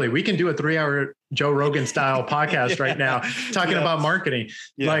 Like literally we can do a 3-hour Joe Rogan style podcast right now talking about marketing.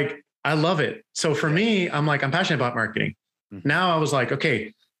 Like I love it. So for me, I'm like, I'm passionate about marketing. Now I was like,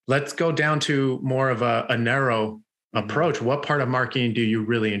 okay, let's go down to more of a narrow approach. What part of marketing do you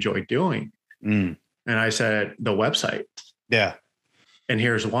really enjoy doing? And I said, the website. Yeah. And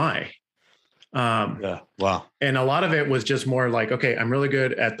here's why. Wow. And a lot of it was just more like, okay, I'm really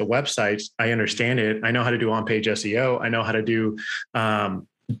good at the websites. I understand it. I know how to do on-page SEO. I know how to do,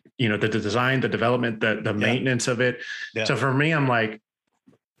 the design, the development, the maintenance of it. Yeah. So for me, I'm like,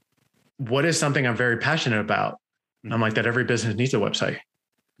 what is something I'm very passionate about? I'm like, that every business needs a website.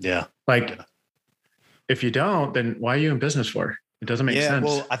 Yeah. Like if you don't, then why are you in business for? It doesn't make sense.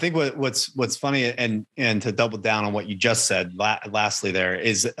 Well, I think what's funny and to double down on what you just said, lastly, there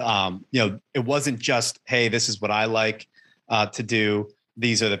is, it wasn't just, hey, this is what I like to do.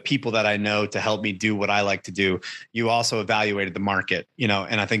 These are the people that I know to help me do what I like to do. You also evaluated the market,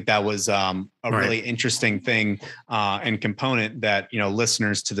 and I think that was a really interesting thing and component that,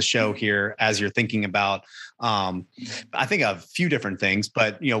 listeners to the show here, as you're thinking about, I think a few different things,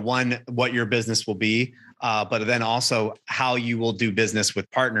 but, one, what your business will be. But then also how you will do business with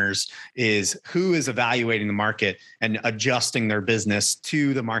partners is who is evaluating the market and adjusting their business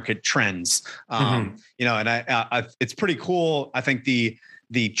to the market trends. And it's pretty cool. I think the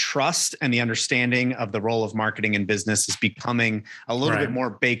trust and the understanding of the role of marketing in business is becoming a little bit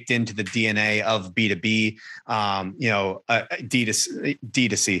more baked into the DNA of B2B,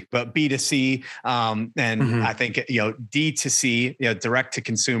 D2C, but B2C. And I think, D2C, direct to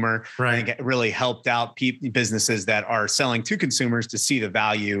consumer, I think it really helped out businesses that are selling to consumers to see the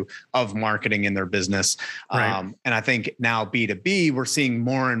value of marketing in their business. And I think now B2B, we're seeing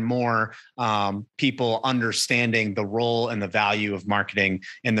more and more people understanding the role and the value of marketing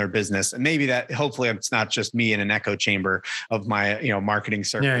in their business. And maybe that hopefully it's not just me in an echo chamber of my, marketing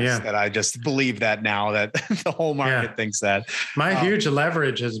circles that I just believe that now that the whole market thinks that. My huge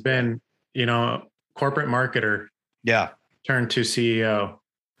leverage has been, corporate marketer turned to CEO.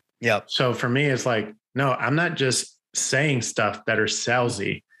 Yeah. So for me, it's like, no, I'm not just saying stuff that are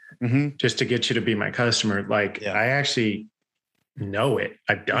salesy just to get you to be my customer. Like I actually know it.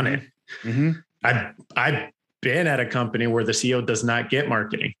 I've done it. I've been at a company where the CEO does not get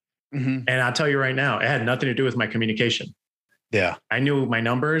marketing. And I'll tell you right now, it had nothing to do with my communication. Yeah. I knew my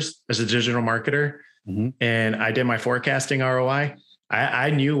numbers as a digital marketer and I did my forecasting ROI.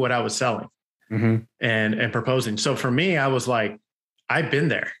 I knew what I was selling and proposing. So for me, I was like, I've been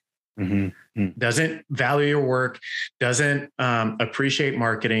there. Doesn't value your work, doesn't appreciate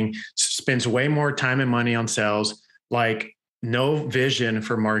marketing, spends way more time and money on sales, like no vision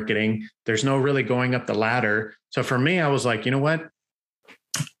for marketing. There's no really going up the ladder. So for me, I was like, you know what?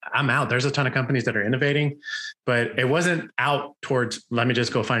 I'm out. There's a ton of companies that are innovating, but it wasn't out towards, let me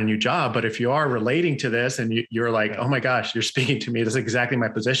just go find a new job. But if you are relating to this and you're like, oh my gosh, you're speaking to me, this is exactly my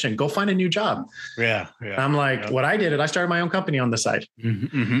position. Go find a new job. Yeah. I'm like, what I did, I started my own company on the side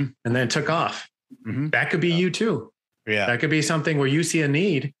and then took off. That could be you too. Yeah. That could be something where you see a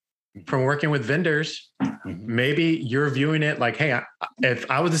need from working with vendors. Maybe you're viewing it like, hey, if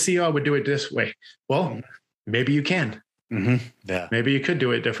I was the CEO, I would do it this way. Well, maybe you can. Yeah. Maybe you could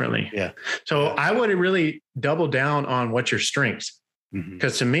do it differently. Yeah. So I would really double down on what's your strengths.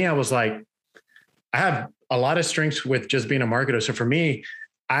 Because to me, I was like, I have a lot of strengths with just being a marketer. So for me,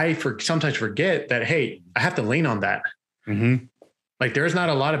 I sometimes forget that, hey, I have to lean on that. Like there's not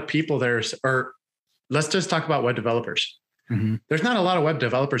a lot of people or let's just talk about web developers. There's not a lot of web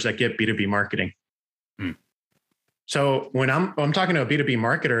developers that get B2B marketing. So when I'm talking to a B2B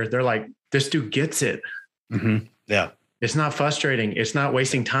marketer, they're like, this dude gets it. Yeah. It's not frustrating. It's not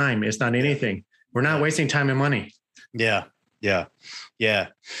wasting time. It's not anything. we're not wasting time and money. Yeah. Yeah. Yeah.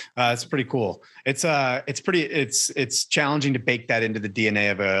 It's pretty cool. It's challenging to bake that into the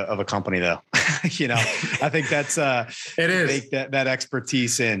DNA of a company though. I think that's, it is bake that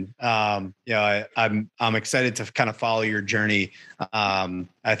expertise in. I'm excited to kind of follow your journey.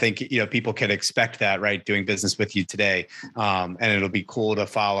 I think, people can expect that, right? Doing business with you today. And it'll be cool to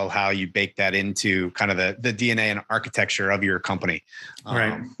follow how you bake that into kind of the DNA and architecture of your company.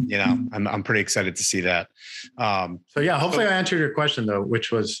 Right. I'm pretty excited to see that. Hopefully I answered your question though,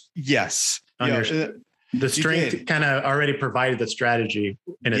 which was yes. The strength kind of already provided the strategy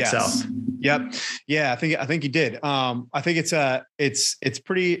in itself. Yep. Yeah. I think you did. I think it's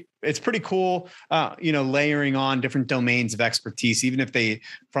pretty cool. Layering on different domains of expertise, even if they,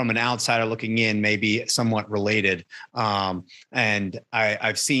 from an outsider looking in, may be somewhat related. And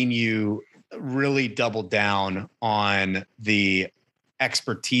I've seen you really double down on the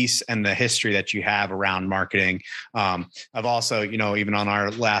expertise and the history that you have around marketing. I've also, even on our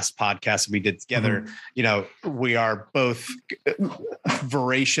last podcast we did together, we are both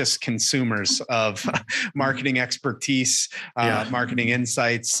voracious consumers of marketing expertise, marketing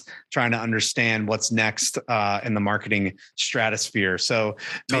insights, trying to understand what's next in the marketing stratosphere. So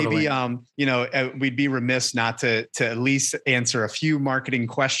maybe, we'd be remiss not to at least answer a few marketing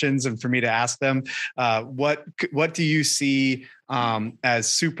questions and for me to ask them, what do you see as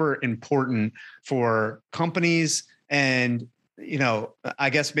super important for companies? And, I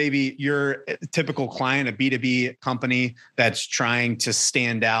guess maybe your typical client, a B2B company that's trying to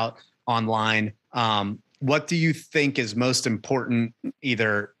stand out online. What do you think is most important,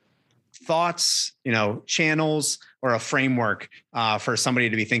 either thoughts, channels, or a framework for somebody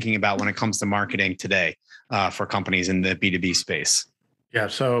to be thinking about when it comes to marketing today for companies in the B2B space? Yeah.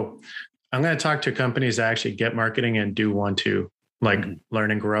 So I'm going to talk to companies that actually get marketing and do want to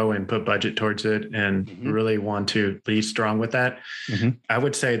learn and grow and put budget towards it and really want to be strong with that. I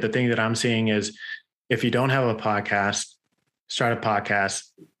would say the thing that I'm seeing is if you don't have a podcast, start a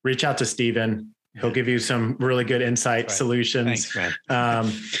podcast, reach out to Steven. He'll give you some really good insight solutions. Thanks,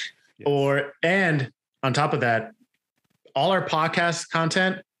 man. And on top of that, all our podcast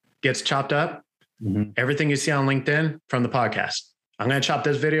content gets chopped up. Everything you see on LinkedIn from the podcast. I'm going to chop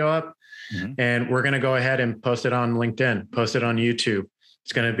this video up. And we're going to go ahead and post it on LinkedIn, post it on YouTube.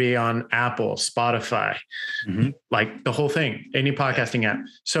 It's going to be on Apple, Spotify, like the whole thing, any podcasting app.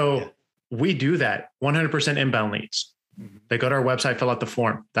 So we do that 100% inbound leads. They go to our website, fill out the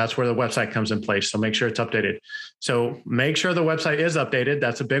form. That's where the website comes in place. So make sure it's updated. So make sure the website is updated.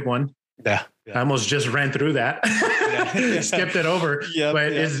 That's a big one. Yeah. I almost just ran through that, skipped it over,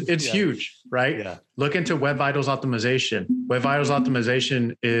 but it's huge, right? Yeah. Look into Web Vitals optimization. Web Vitals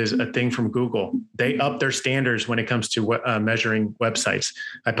optimization is a thing from Google. They up their standards when it comes to measuring websites.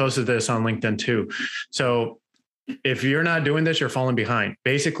 I posted this on LinkedIn too. So if you're not doing this, you're falling behind.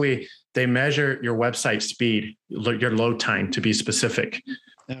 Basically, they measure your website speed, your load time to be specific.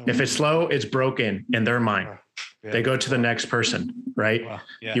 If it's slow, it's broken in their mind. They go to the next person, right? Wow.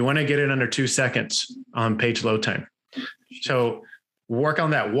 Yeah. You want to get it under 2 seconds on page load time. So work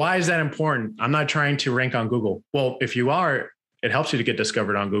on that. Why is that important? I'm not trying to rank on Google. Well, if you are, it helps you to get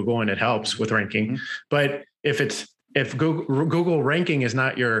discovered on Google and it helps with ranking. But if Google ranking is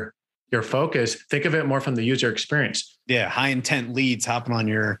not your focus, think of it more from the user experience. Yeah. High intent leads hopping on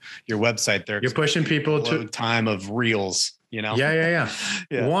your website there. You're pushing people to time of reels. Yeah.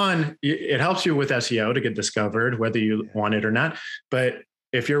 One, it helps you with SEO to get discovered, whether you want it or not. But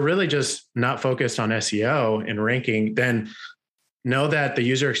if you're really just not focused on SEO and ranking, then know that the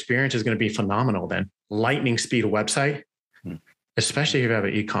user experience is going to be phenomenal. Then lightning speed website, especially if you have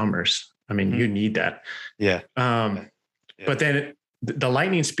an e-commerce. I mean, you need that. Yeah. But then the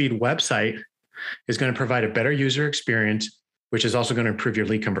lightning speed website is going to provide a better user experience, which is also going to improve your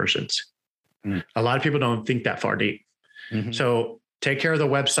lead conversions. A lot of people don't think that far deep. So take care of the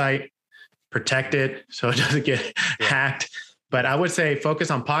website, protect it so it doesn't get hacked. But I would say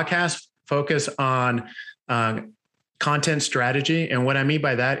focus on podcasts, focus on content strategy. And what I mean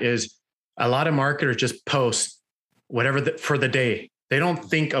by that is a lot of marketers just post whatever for the day. They don't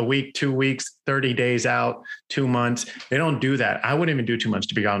think a week, 2 weeks, 30 days out, 2 months. They don't do that. I wouldn't even do 2 months,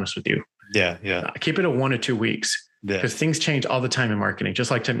 to be honest with you. Yeah. Keep it at 1 or 2 weeks because things change all the time in marketing,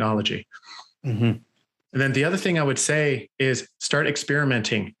 just like technology. And then the other thing I would say is start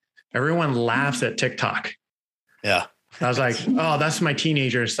experimenting. Everyone laughs at TikTok. Yeah. I was like, oh, that's my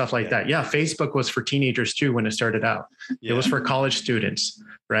teenager and stuff like that. Yeah. Facebook was for teenagers too when it started out. It was for college students,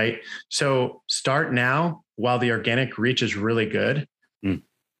 right? So start now while the organic reach is really good.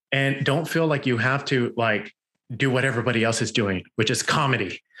 And don't feel like you have to do what everybody else is doing, which is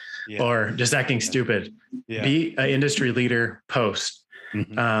comedy or just acting stupid. Be an industry leader, post,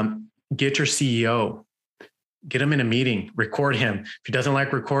 get your CEO, get him in a meeting, record him. If he doesn't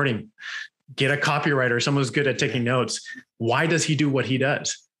like recording, get a copywriter, someone who's good at taking notes. Why does he do what he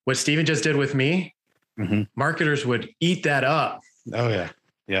does? What Steven just did with me, marketers would eat that up. Oh yeah.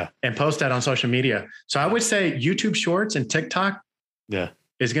 Yeah. And post that on social media. So I would say YouTube Shorts and TikTok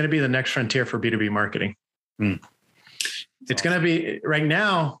is going to be the next frontier for B2B marketing. It's going to be, right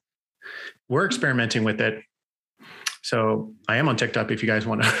now, we're experimenting with it. So I am on TikTok if you guys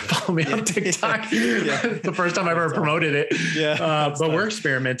want to follow me on TikTok. It's the first time I've ever promoted it. But we're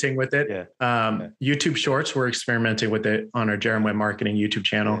experimenting with it. YouTube Shorts, we're experimenting with it on our Jerem Web Marketing YouTube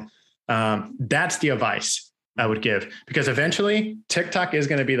channel. That's the advice I would give, because eventually TikTok is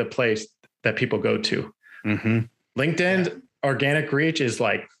going to be the place that people go to. LinkedIn organic reach is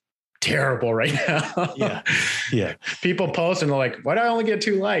like terrible right now. People post and they're like, why do I only get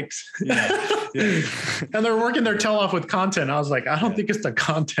 2 likes? And they're working their tail off with content. I was like, I don't think it's the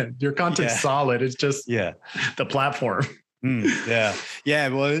content. Your content's solid. It's just the platform.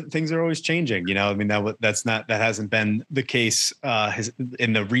 Well, things are always changing, you know. I mean, that hasn't been the case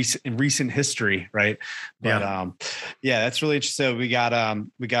in recent history, right? But that's really interesting. So we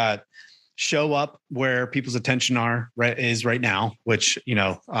got show up where people's attention is right now, which, you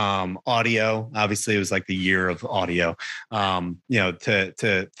know, audio, obviously it was like the year of audio, you know,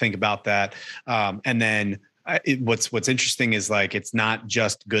 to think about that. And then what's interesting is like, it's not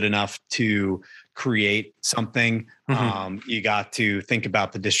just good enough to create something. You got to think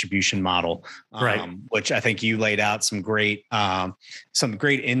about the distribution model, which I think you laid out some great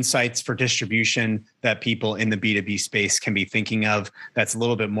insights for distribution that people in the B2B space can be thinking of. That's a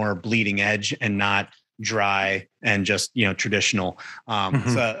little bit more bleeding edge and not dry and just, you know, traditional.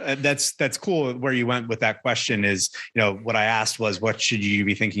 So that's cool. Where you went with that question is, you know, what I asked was, what should you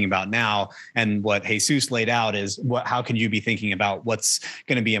be thinking about now? And what Jesus laid out is how can you be thinking about what's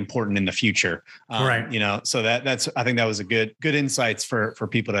going to be important in the future? You know, so I think that was a good insights for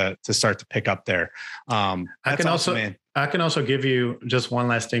people to start to pick up there. I can also give you just one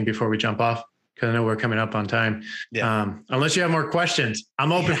last thing before we jump off, because I know we're coming up on time. Unless you have more questions,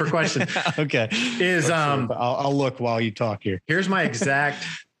 I'm open for questions. Okay. I'll look while you talk here. Here's my exact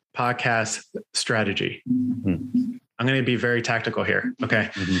podcast strategy. I'm going to be very tactical here.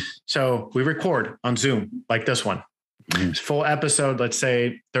 Okay. So we record on Zoom like this one. Full episode, let's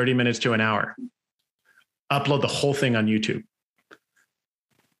say 30 minutes to an hour. Upload the whole thing on YouTube.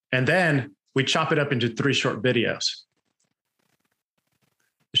 And then we chop it up into 3 short videos.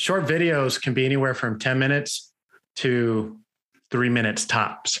 Short videos can be anywhere from 10 minutes to 3 minutes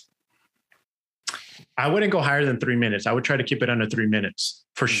tops. I wouldn't go higher than 3 minutes. I would try to keep it under 3 minutes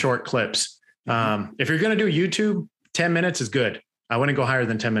for short clips. If you're going to do YouTube, 10 minutes is good. I wouldn't go higher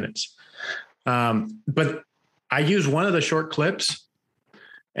than 10 minutes. But I use one of the short clips,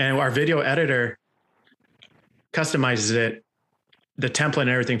 and our video editor customizes it, the template and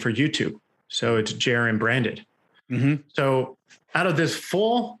everything for YouTube. So it's Jerem branded. So out of this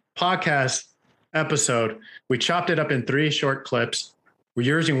full podcast episode, we chopped it up in 3 short clips. We're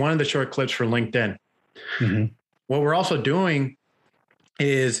using one of the short clips for LinkedIn. What we're also doing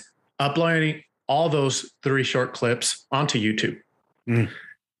is uploading all those 3 short clips onto YouTube.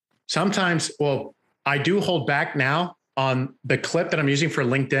 Sometimes, I do hold back now on the clip that I'm using for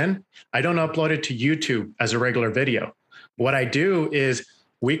LinkedIn. I don't upload it to YouTube as a regular video. What I do is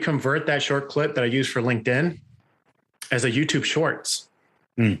we convert that short clip that I use for LinkedIn as a YouTube Shorts.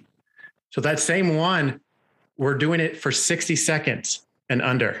 So that same one, we're doing it for 60 seconds and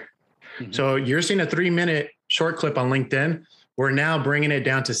under. So you're seeing a 3-minute short clip on LinkedIn. We're now bringing it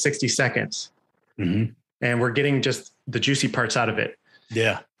down to 60 seconds. And we're getting just the juicy parts out of it.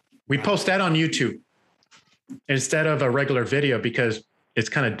 We post that on YouTube instead of a regular video, because it's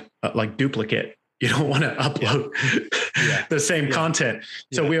kind of like duplicate. You don't want to upload the same content.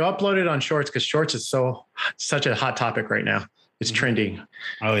 So we upload it on Shorts because Shorts is such a hot topic right now. It's trending.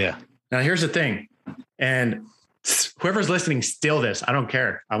 Now here's the thing. And whoever's listening, steal this. I don't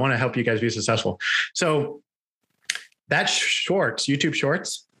care. I want to help you guys be successful. So that Shorts, YouTube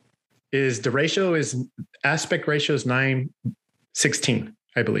Shorts, aspect ratio is 9:16,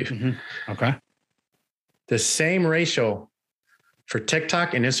 I believe. Okay. The same ratio for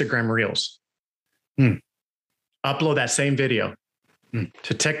TikTok and Instagram Reels. Upload that same video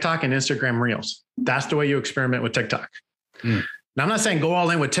to TikTok and Instagram Reels. That's the way you experiment with TikTok. Now, I'm not saying go all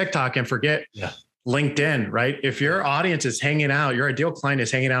in with TikTok and forget LinkedIn, right? If your audience is hanging out, your ideal client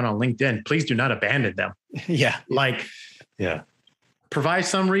is hanging out on LinkedIn, please do not abandon them. provide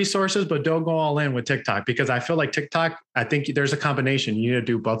some resources, but don't go all in with TikTok, because I feel like TikTok, I think there's a combination. You need to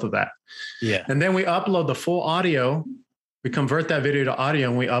do both of that. Yeah. And then we upload the full audio. We convert that video to audio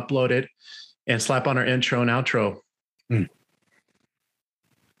and we upload it and slap on our intro and outro. And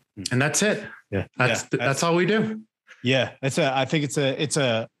that's it. Yeah. That's all we do. Yeah. I think it's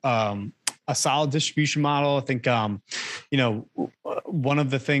a solid distribution model. I think, one of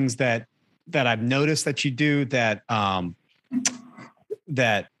the things that I've noticed that you do that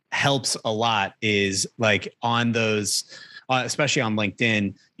helps a lot is like on those, especially on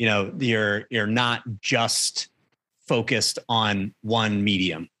LinkedIn, you're not just focused on one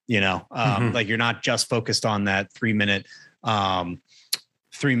medium, like you're not just focused on that 3-minute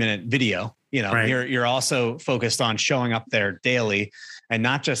video, Right. You're also focused on showing up there daily, and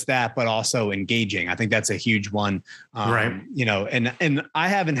not just that, but also engaging. I think that's a huge one. Right. And I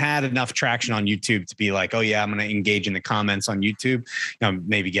haven't had enough traction on YouTube to be like, oh yeah, I'm going to engage in the comments on YouTube,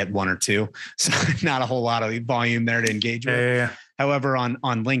 maybe get 1 or 2. So not a whole lot of volume there to engage with. Yeah. However, on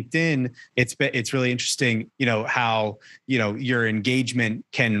LinkedIn, it's really interesting, how, your engagement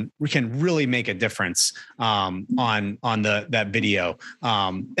can really make a difference on that video.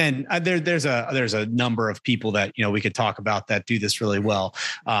 And there's a number of people that, we could talk about that do this really well.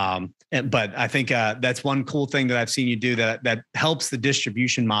 But I think that's one cool thing that I've seen you do that helps the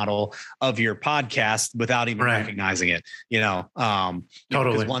distribution model of your podcast without even recognizing it.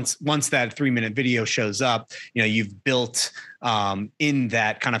 Totally. Once that 3-minute video shows up, you've built in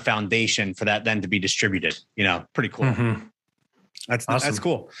that kind of foundation for that then to be distributed. Pretty cool. Mm-hmm. That's Awesome. That's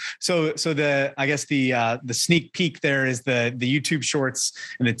cool. So I guess the sneak peek there is the YouTube Shorts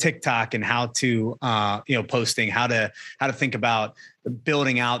and the TikTok, and how to posting, how to think about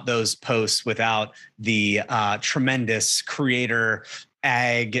building out those posts without the tremendous creator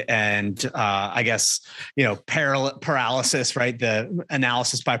ag and I guess paralysis, right? The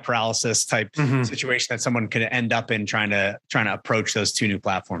analysis by paralysis type situation that someone could end up in trying to approach those 2 new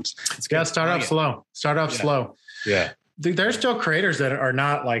platforms. Start off slow. Yeah. There's still creators that are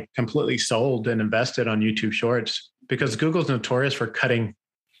not like completely sold and invested on YouTube Shorts, because Google's notorious for cutting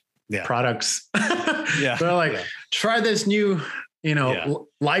products. Yeah. They're like, try this new,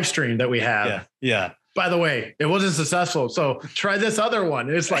 live stream that we have. Yeah. By the way, it wasn't successful, so try this other one.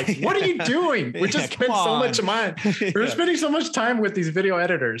 It's like, what are you doing? We just spent so much time. We're spending so much time with these video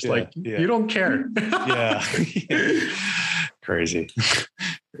editors. You don't care. Crazy.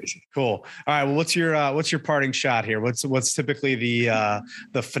 Cool. All right. Well, what's your parting shot here? What's typically the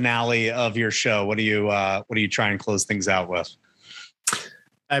finale of your show? What do you try and close things out with?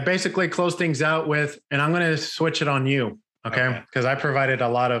 I basically close things out with, and I'm going to switch it on you. Okay. Because I provided a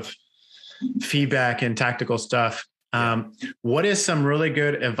lot of feedback and tactical stuff. What is some really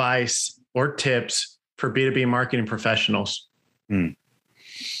good advice or tips for B2B marketing professionals?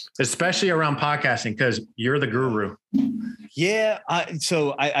 Especially around podcasting, because you're the guru. Yeah.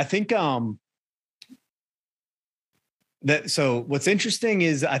 So I think so what's interesting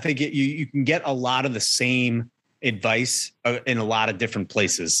is I think you can get a lot of the same advice in a lot of different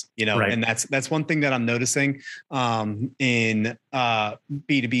places, and that's one thing that I'm noticing in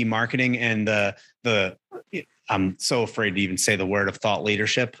B2B marketing, and the I'm so afraid to even say the word of thought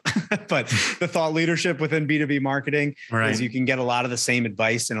leadership, but the thought leadership within B2B marketing is you can get a lot of the same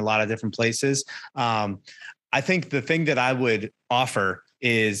advice in a lot of different places. I think the thing that I would offer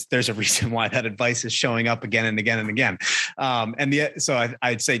is there's a reason why that advice is showing up again and again and again. So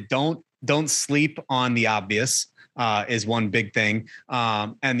I'd say don't sleep on the obvious. Is one big thing.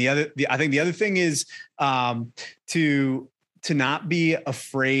 And I think the other thing is to not be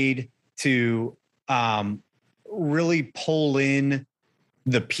afraid to really pull in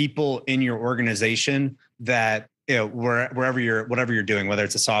the people in your organization that, whatever you're doing, whether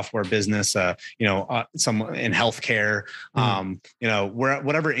it's a software business, someone in healthcare,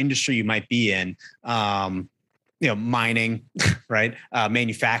 whatever industry you might be in, mining, right?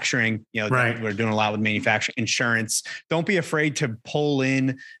 Manufacturing, we're doing a lot with manufacturing, insurance. Don't be afraid to pull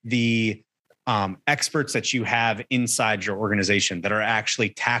in the experts that you have inside your organization that are actually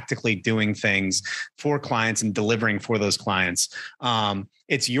tactically doing things for clients and delivering for those clients.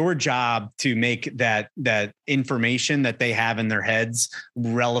 It's your job to make that information that they have in their heads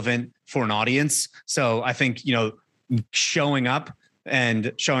relevant for an audience. So I think, showing up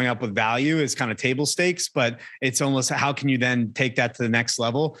with value is kind of table stakes, but it's almost how can you then take that to the next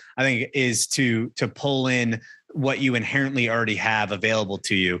level? I think is to pull in what you inherently already have available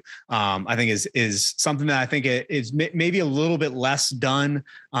to you. I think is something that I think is maybe a little bit less done,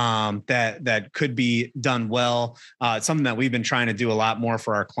 that could be done well. It's something that we've been trying to do a lot more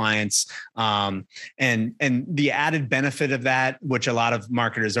for our clients. And the added benefit of that, which a lot of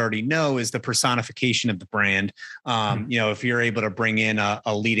marketers already know, is the personification of the brand. If you're able to bring in a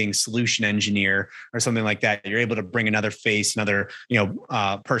leading solution engineer or something like that, you're able to bring another face, another,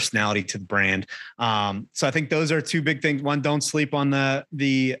 personality to the brand. So I think those are two big things. One, don't sleep on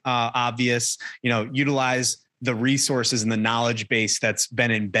the obvious, utilize the resources and the knowledge base that's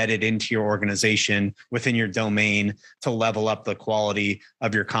been embedded into your organization within your domain to level up the quality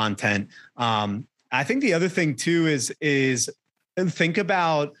of your content. I think the other thing too is think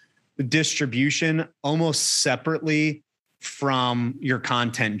about distribution almost separately from your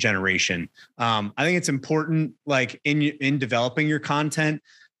content generation. I think it's important, like in developing your content,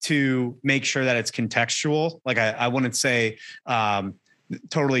 to make sure that it's contextual. Like I wouldn't say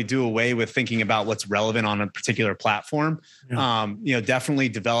totally do away with thinking about what's relevant on a particular platform. Yeah. Definitely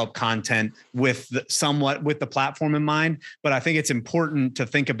develop content with the platform in mind. But I think it's important to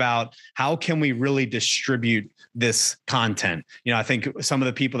think about how can we really distribute this content. I think some of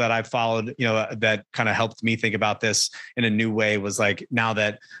the people that I've followed, that kind of helped me think about this in a new way was like, now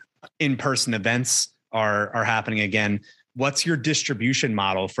that in-person events are happening again, what's your distribution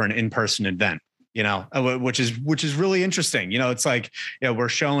model for an in-person event? Which is really interesting. It's like, we're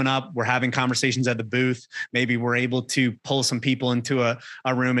showing up, we're having conversations at the booth. Maybe we're able to pull some people into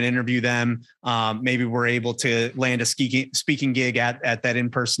a room and interview them. Maybe we're able to land a speaking gig at that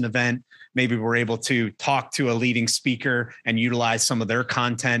in-person event. Maybe we're able to talk to a leading speaker and utilize some of their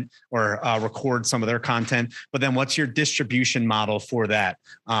content or record some of their content. But then what's your distribution model for that?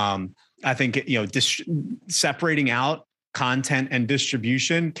 I think, separating out content and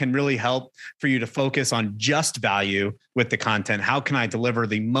distribution can really help for you to focus on just value with the content. How can I deliver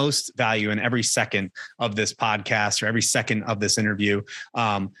the most value in every second of this podcast or every second of this interview?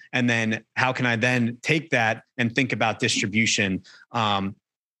 And then how can I then take that and think about distribution?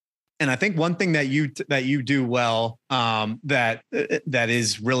 And I think one thing that you do well, that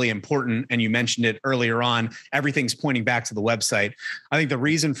is really important, and you mentioned it earlier on, everything's pointing back to the website. I think the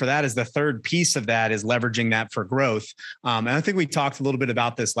reason for that is the third piece of that is leveraging that for growth. And I think we talked a little bit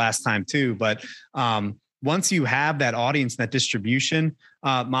about this last time too, but once you have that audience, that distribution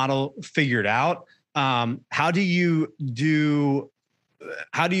model figured out, how do you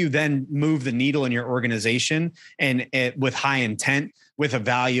then move the needle in your organization and with high intent, with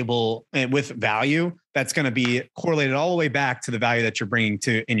value that's going to be correlated all the way back to the value that you're bringing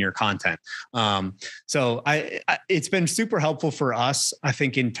in your content. So it's been super helpful for us, I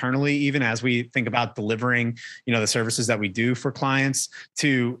think, internally, even as we think about delivering, the services that we do for clients,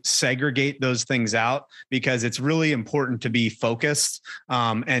 to segregate those things out, because it's really important to be focused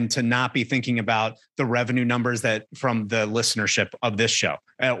and to not be thinking about the revenue numbers that from the listenership of this show,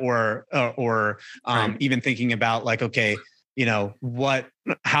 or right. Even thinking about like, okay,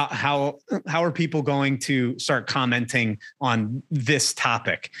 how are people going to start commenting on this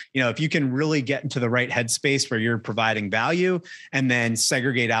topic? If you can really get into the right headspace where you're providing value and then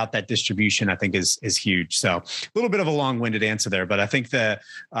segregate out that distribution, I think is huge. So a little bit of a long-winded answer there, but I think that,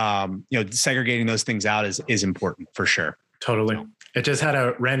 segregating those things out is important for sure. Totally. It just had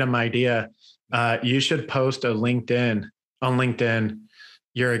a random idea. You should post on LinkedIn,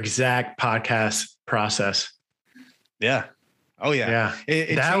 your exact podcast process. Yeah. Oh yeah.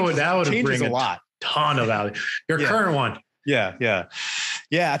 Yeah. That would bring a lot, ton of value. Your current one. Yeah.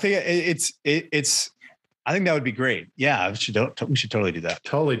 I think it's, I think that would be great. Yeah. We should totally do that.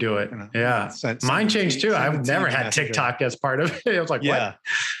 Totally do it. Yeah. Mine changed too. I've never had TikTok as part of it. I was like, what?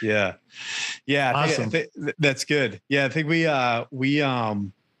 Yeah. Awesome. I think that's good. Yeah. I think we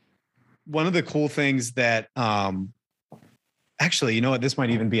one of the cool things that, actually, this might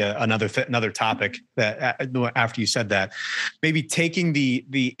even be another topic that after you said that, maybe taking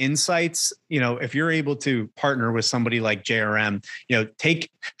the insights, if you're able to partner with somebody like JRM,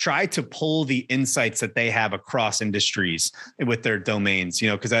 try to pull the insights that they have across industries with their domains,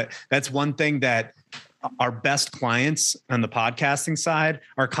 because that's one thing that our best clients on the podcasting side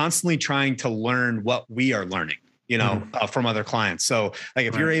are constantly trying to learn what we are learning. From other clients. So like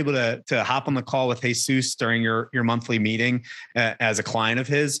if you're able to hop on the call with Jesus during your monthly meeting as a client of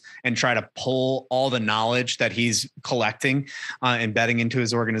his and try to pull all the knowledge that he's collecting, embedding into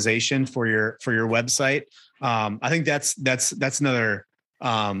his organization for your website. I think that's another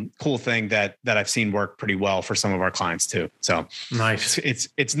cool thing that I've seen work pretty well for some of our clients too. So Nice.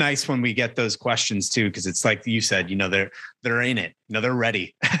 it's nice when we get those questions too, because it's like you said, they're in it, they're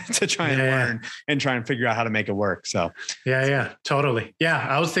ready to try and learn and try and figure out how to make it work. So yeah, totally. Yeah,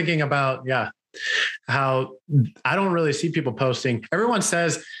 I was thinking about how I don't really see people posting. Everyone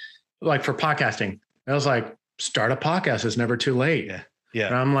says like for podcasting, I was like, start a podcast. It's never too late. Yeah.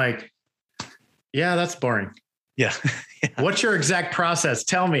 And I'm like, yeah, that's boring. Yeah. What's your exact process?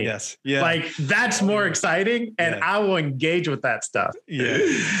 Tell me. Yes. Yeah. Like that's more exciting, and I will engage with that stuff. Yeah.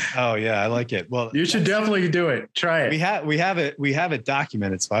 Oh yeah. I like it. Well, you should definitely do it. Try it. We have it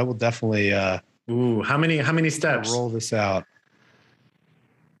documented. So I will definitely, how many steps? Roll this out.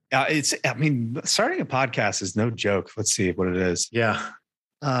 Starting a podcast is no joke. Let's see what it is. Yeah.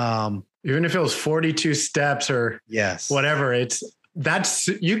 Even if it was 42 steps or whatever, you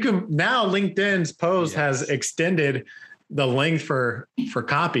can now LinkedIn's post has extended the length for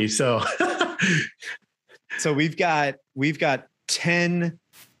copy. So, so we've got 10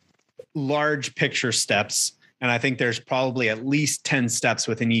 large picture steps. And I think there's probably at least 10 steps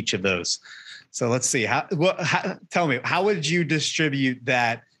within each of those. So let's see tell me, how would you distribute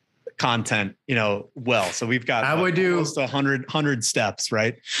that content, well? So we've got, I would do almost 100 steps,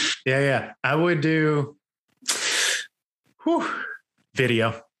 right? Yeah. I would do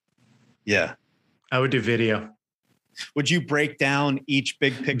video. Yeah. I would do video. Would you break down each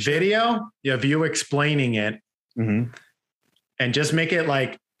big picture? Video, of you explaining it and just make it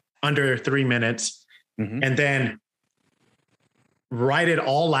like under 3 minutes and then write it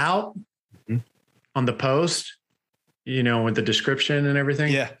all out on the post, with the description and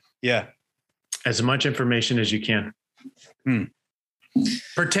everything. Yeah. As much information as you can.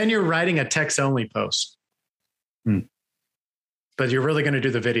 Pretend you're writing a text only post, but you're really going to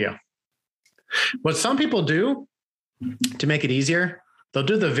do the video. What some people do to make it easier, they'll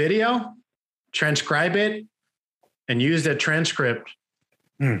do the video, transcribe it, and use that transcript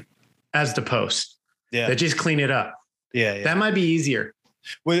as the post. Yeah. They just clean it up. Yeah. That might be easier.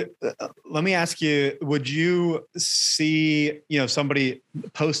 Let me ask you, would you see, somebody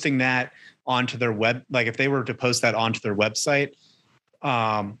posting that onto their web, like if they were to post that onto their website?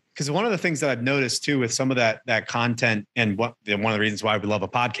 Because one of the things that I've noticed too with some of that content, and one of the reasons why we love a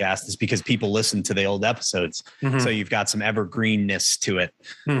podcast is because people listen to the old episodes. So you've got some evergreenness to it.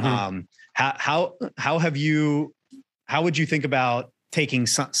 How would you think about taking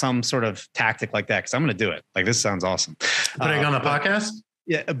some sort of tactic like that? Because I'm going to do it. Like, this sounds awesome. Putting it on the podcast?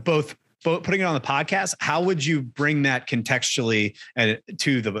 Yeah, both putting it on the podcast. How would you bring that contextually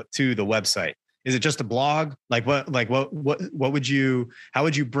to the website? Is it just a blog? How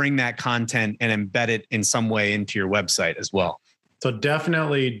would you bring that content and embed it in some way into your website as well? So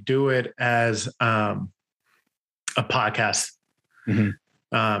definitely do it as a podcast,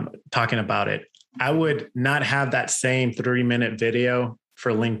 talking about it. I would not have that same 3-minute video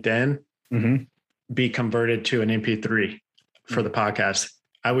for LinkedIn be converted to an MP3 for the podcast.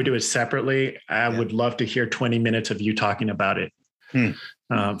 I would do it separately. I would love to hear 20 minutes of you talking about it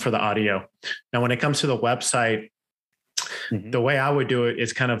for the audio. Now, when it comes to the website, the way I would do it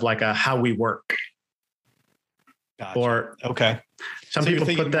is kind of like a how we work. Gotcha. Or some people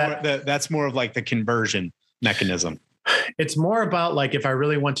put that's more of like the conversion mechanism. It's more about like, if I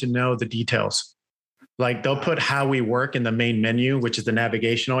really want to know the details, like they'll put how we work in the main menu, which is the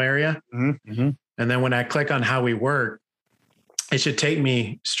navigational area. And then when I click on how we work, it should take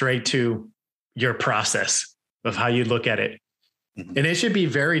me straight to your process of how you look at it. And it should be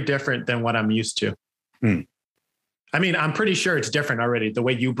very different than what I'm used to. I mean, I'm pretty sure it's different already. The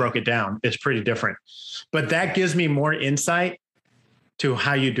way you broke it down is pretty different, but that gives me more insight to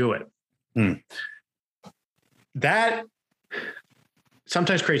how you do it. That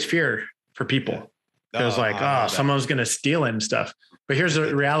sometimes creates fear for people. Because someone's going to steal it and stuff. But here's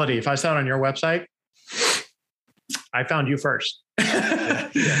the reality. If I saw it on your website, I found you first.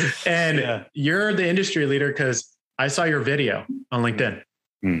 You're the industry leader because I saw your video on LinkedIn.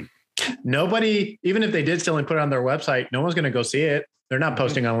 Nobody, even if they did still and put it on their website, no one's going to go see it. They're not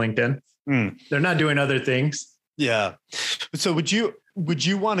posting on LinkedIn. They're not doing other things. Yeah. So would you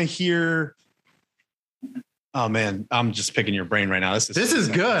want to hear... Oh man, I'm just picking your brain right now. This is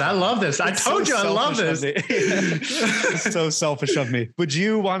good. I love this. I told you I love this. It's so selfish of me. Would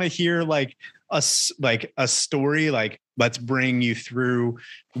you want to hear like a story? Like, let's bring you through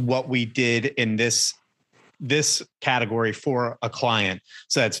what we did in this category for a client.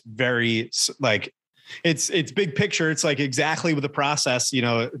 So that's very like, it's big picture. It's like exactly with the process,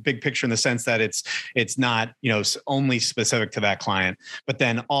 big picture in the sense that it's not, only specific to that client, but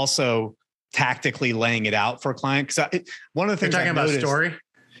then also tactically laying it out for a client. Because one of the things You're talking about story.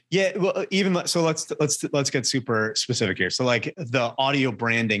 Yeah, well, even so, let's get super specific here. So, like the audio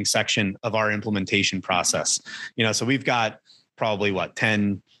branding section of our implementation process, so we've got probably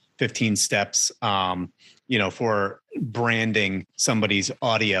 10, 15 steps, for branding somebody's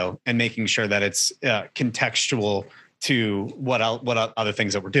audio and making sure that it's contextual to what other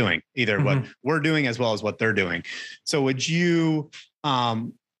things that we're doing, either what we're doing as well as what they're doing. So, would you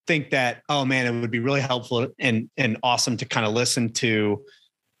think that, oh man, it would be really helpful and awesome to kind of listen to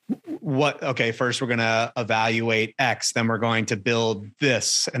first we're going to evaluate X, then we're going to build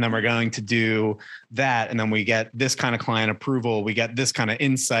this, and then we're going to do that. And then we get this kind of client approval. We get this kind of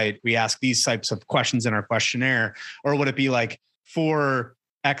insight. We ask these types of questions in our questionnaire. Or would it be like, for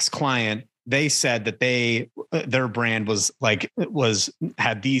X client, they said that their brand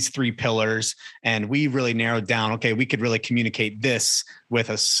had these 3 pillars, and we really narrowed down, okay, we could really communicate this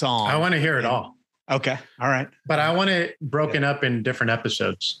with a song. I want to hear it all. Okay. All right. But I want it broken up in different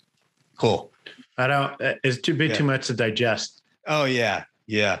episodes. Cool. It's too much to digest. Oh yeah.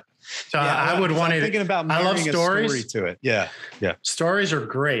 Yeah. So I would want it. Thinking about I love stories. stories to it. Yeah. Yeah. Stories are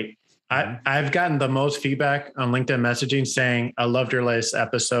great. I've gotten the most feedback on LinkedIn messaging saying, I loved your latest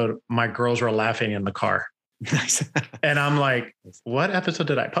episode. My girls were laughing in the car. Nice. And I'm like, what episode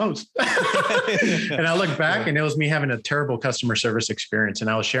did I post? And I look back and it was me having a terrible customer service experience. And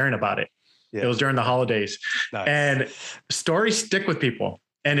I was sharing about it. Yeah. It was during the holidays. Nice. And stories stick with people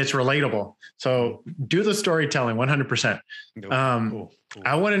and it's relatable. So do the storytelling 100%. Cool.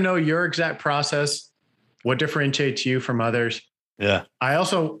 I want to know your exact process. What differentiates you from others? Yeah. I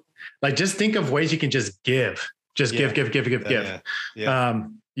also just think of ways you can just give. Just give. Yeah.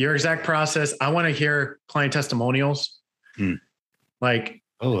 Your exact process. I want to hear client testimonials. That'd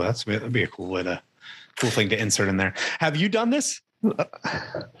be a cool thing to insert in there. Have you done this?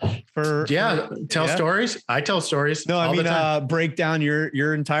 Tell stories. I tell stories. No, I mean, break down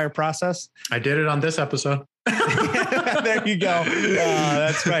your entire process. I did it on this episode. There you go.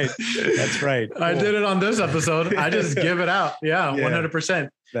 That's right. Cool. I did it on this episode. I just give it out. Yeah. 100%.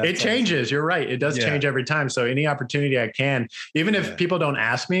 It changes. Awesome. You're right. It does change every time. So any opportunity I can, even if people don't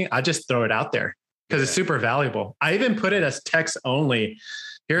ask me, I just throw it out there because it's super valuable. I even put it as text only.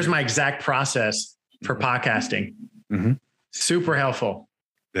 Here's my exact process for podcasting. Mm-hmm. Super helpful.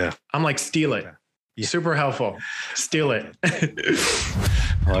 Yeah. I'm like, steal it. Yeah. Super helpful. Steal it.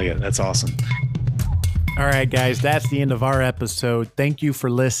 I like it. That's awesome. All right, guys, that's the end of our episode. Thank you for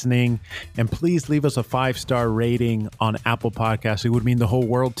listening. And please leave us a 5-star rating on Apple Podcasts. It would mean the whole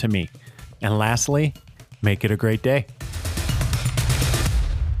world to me. And lastly, make it a great day.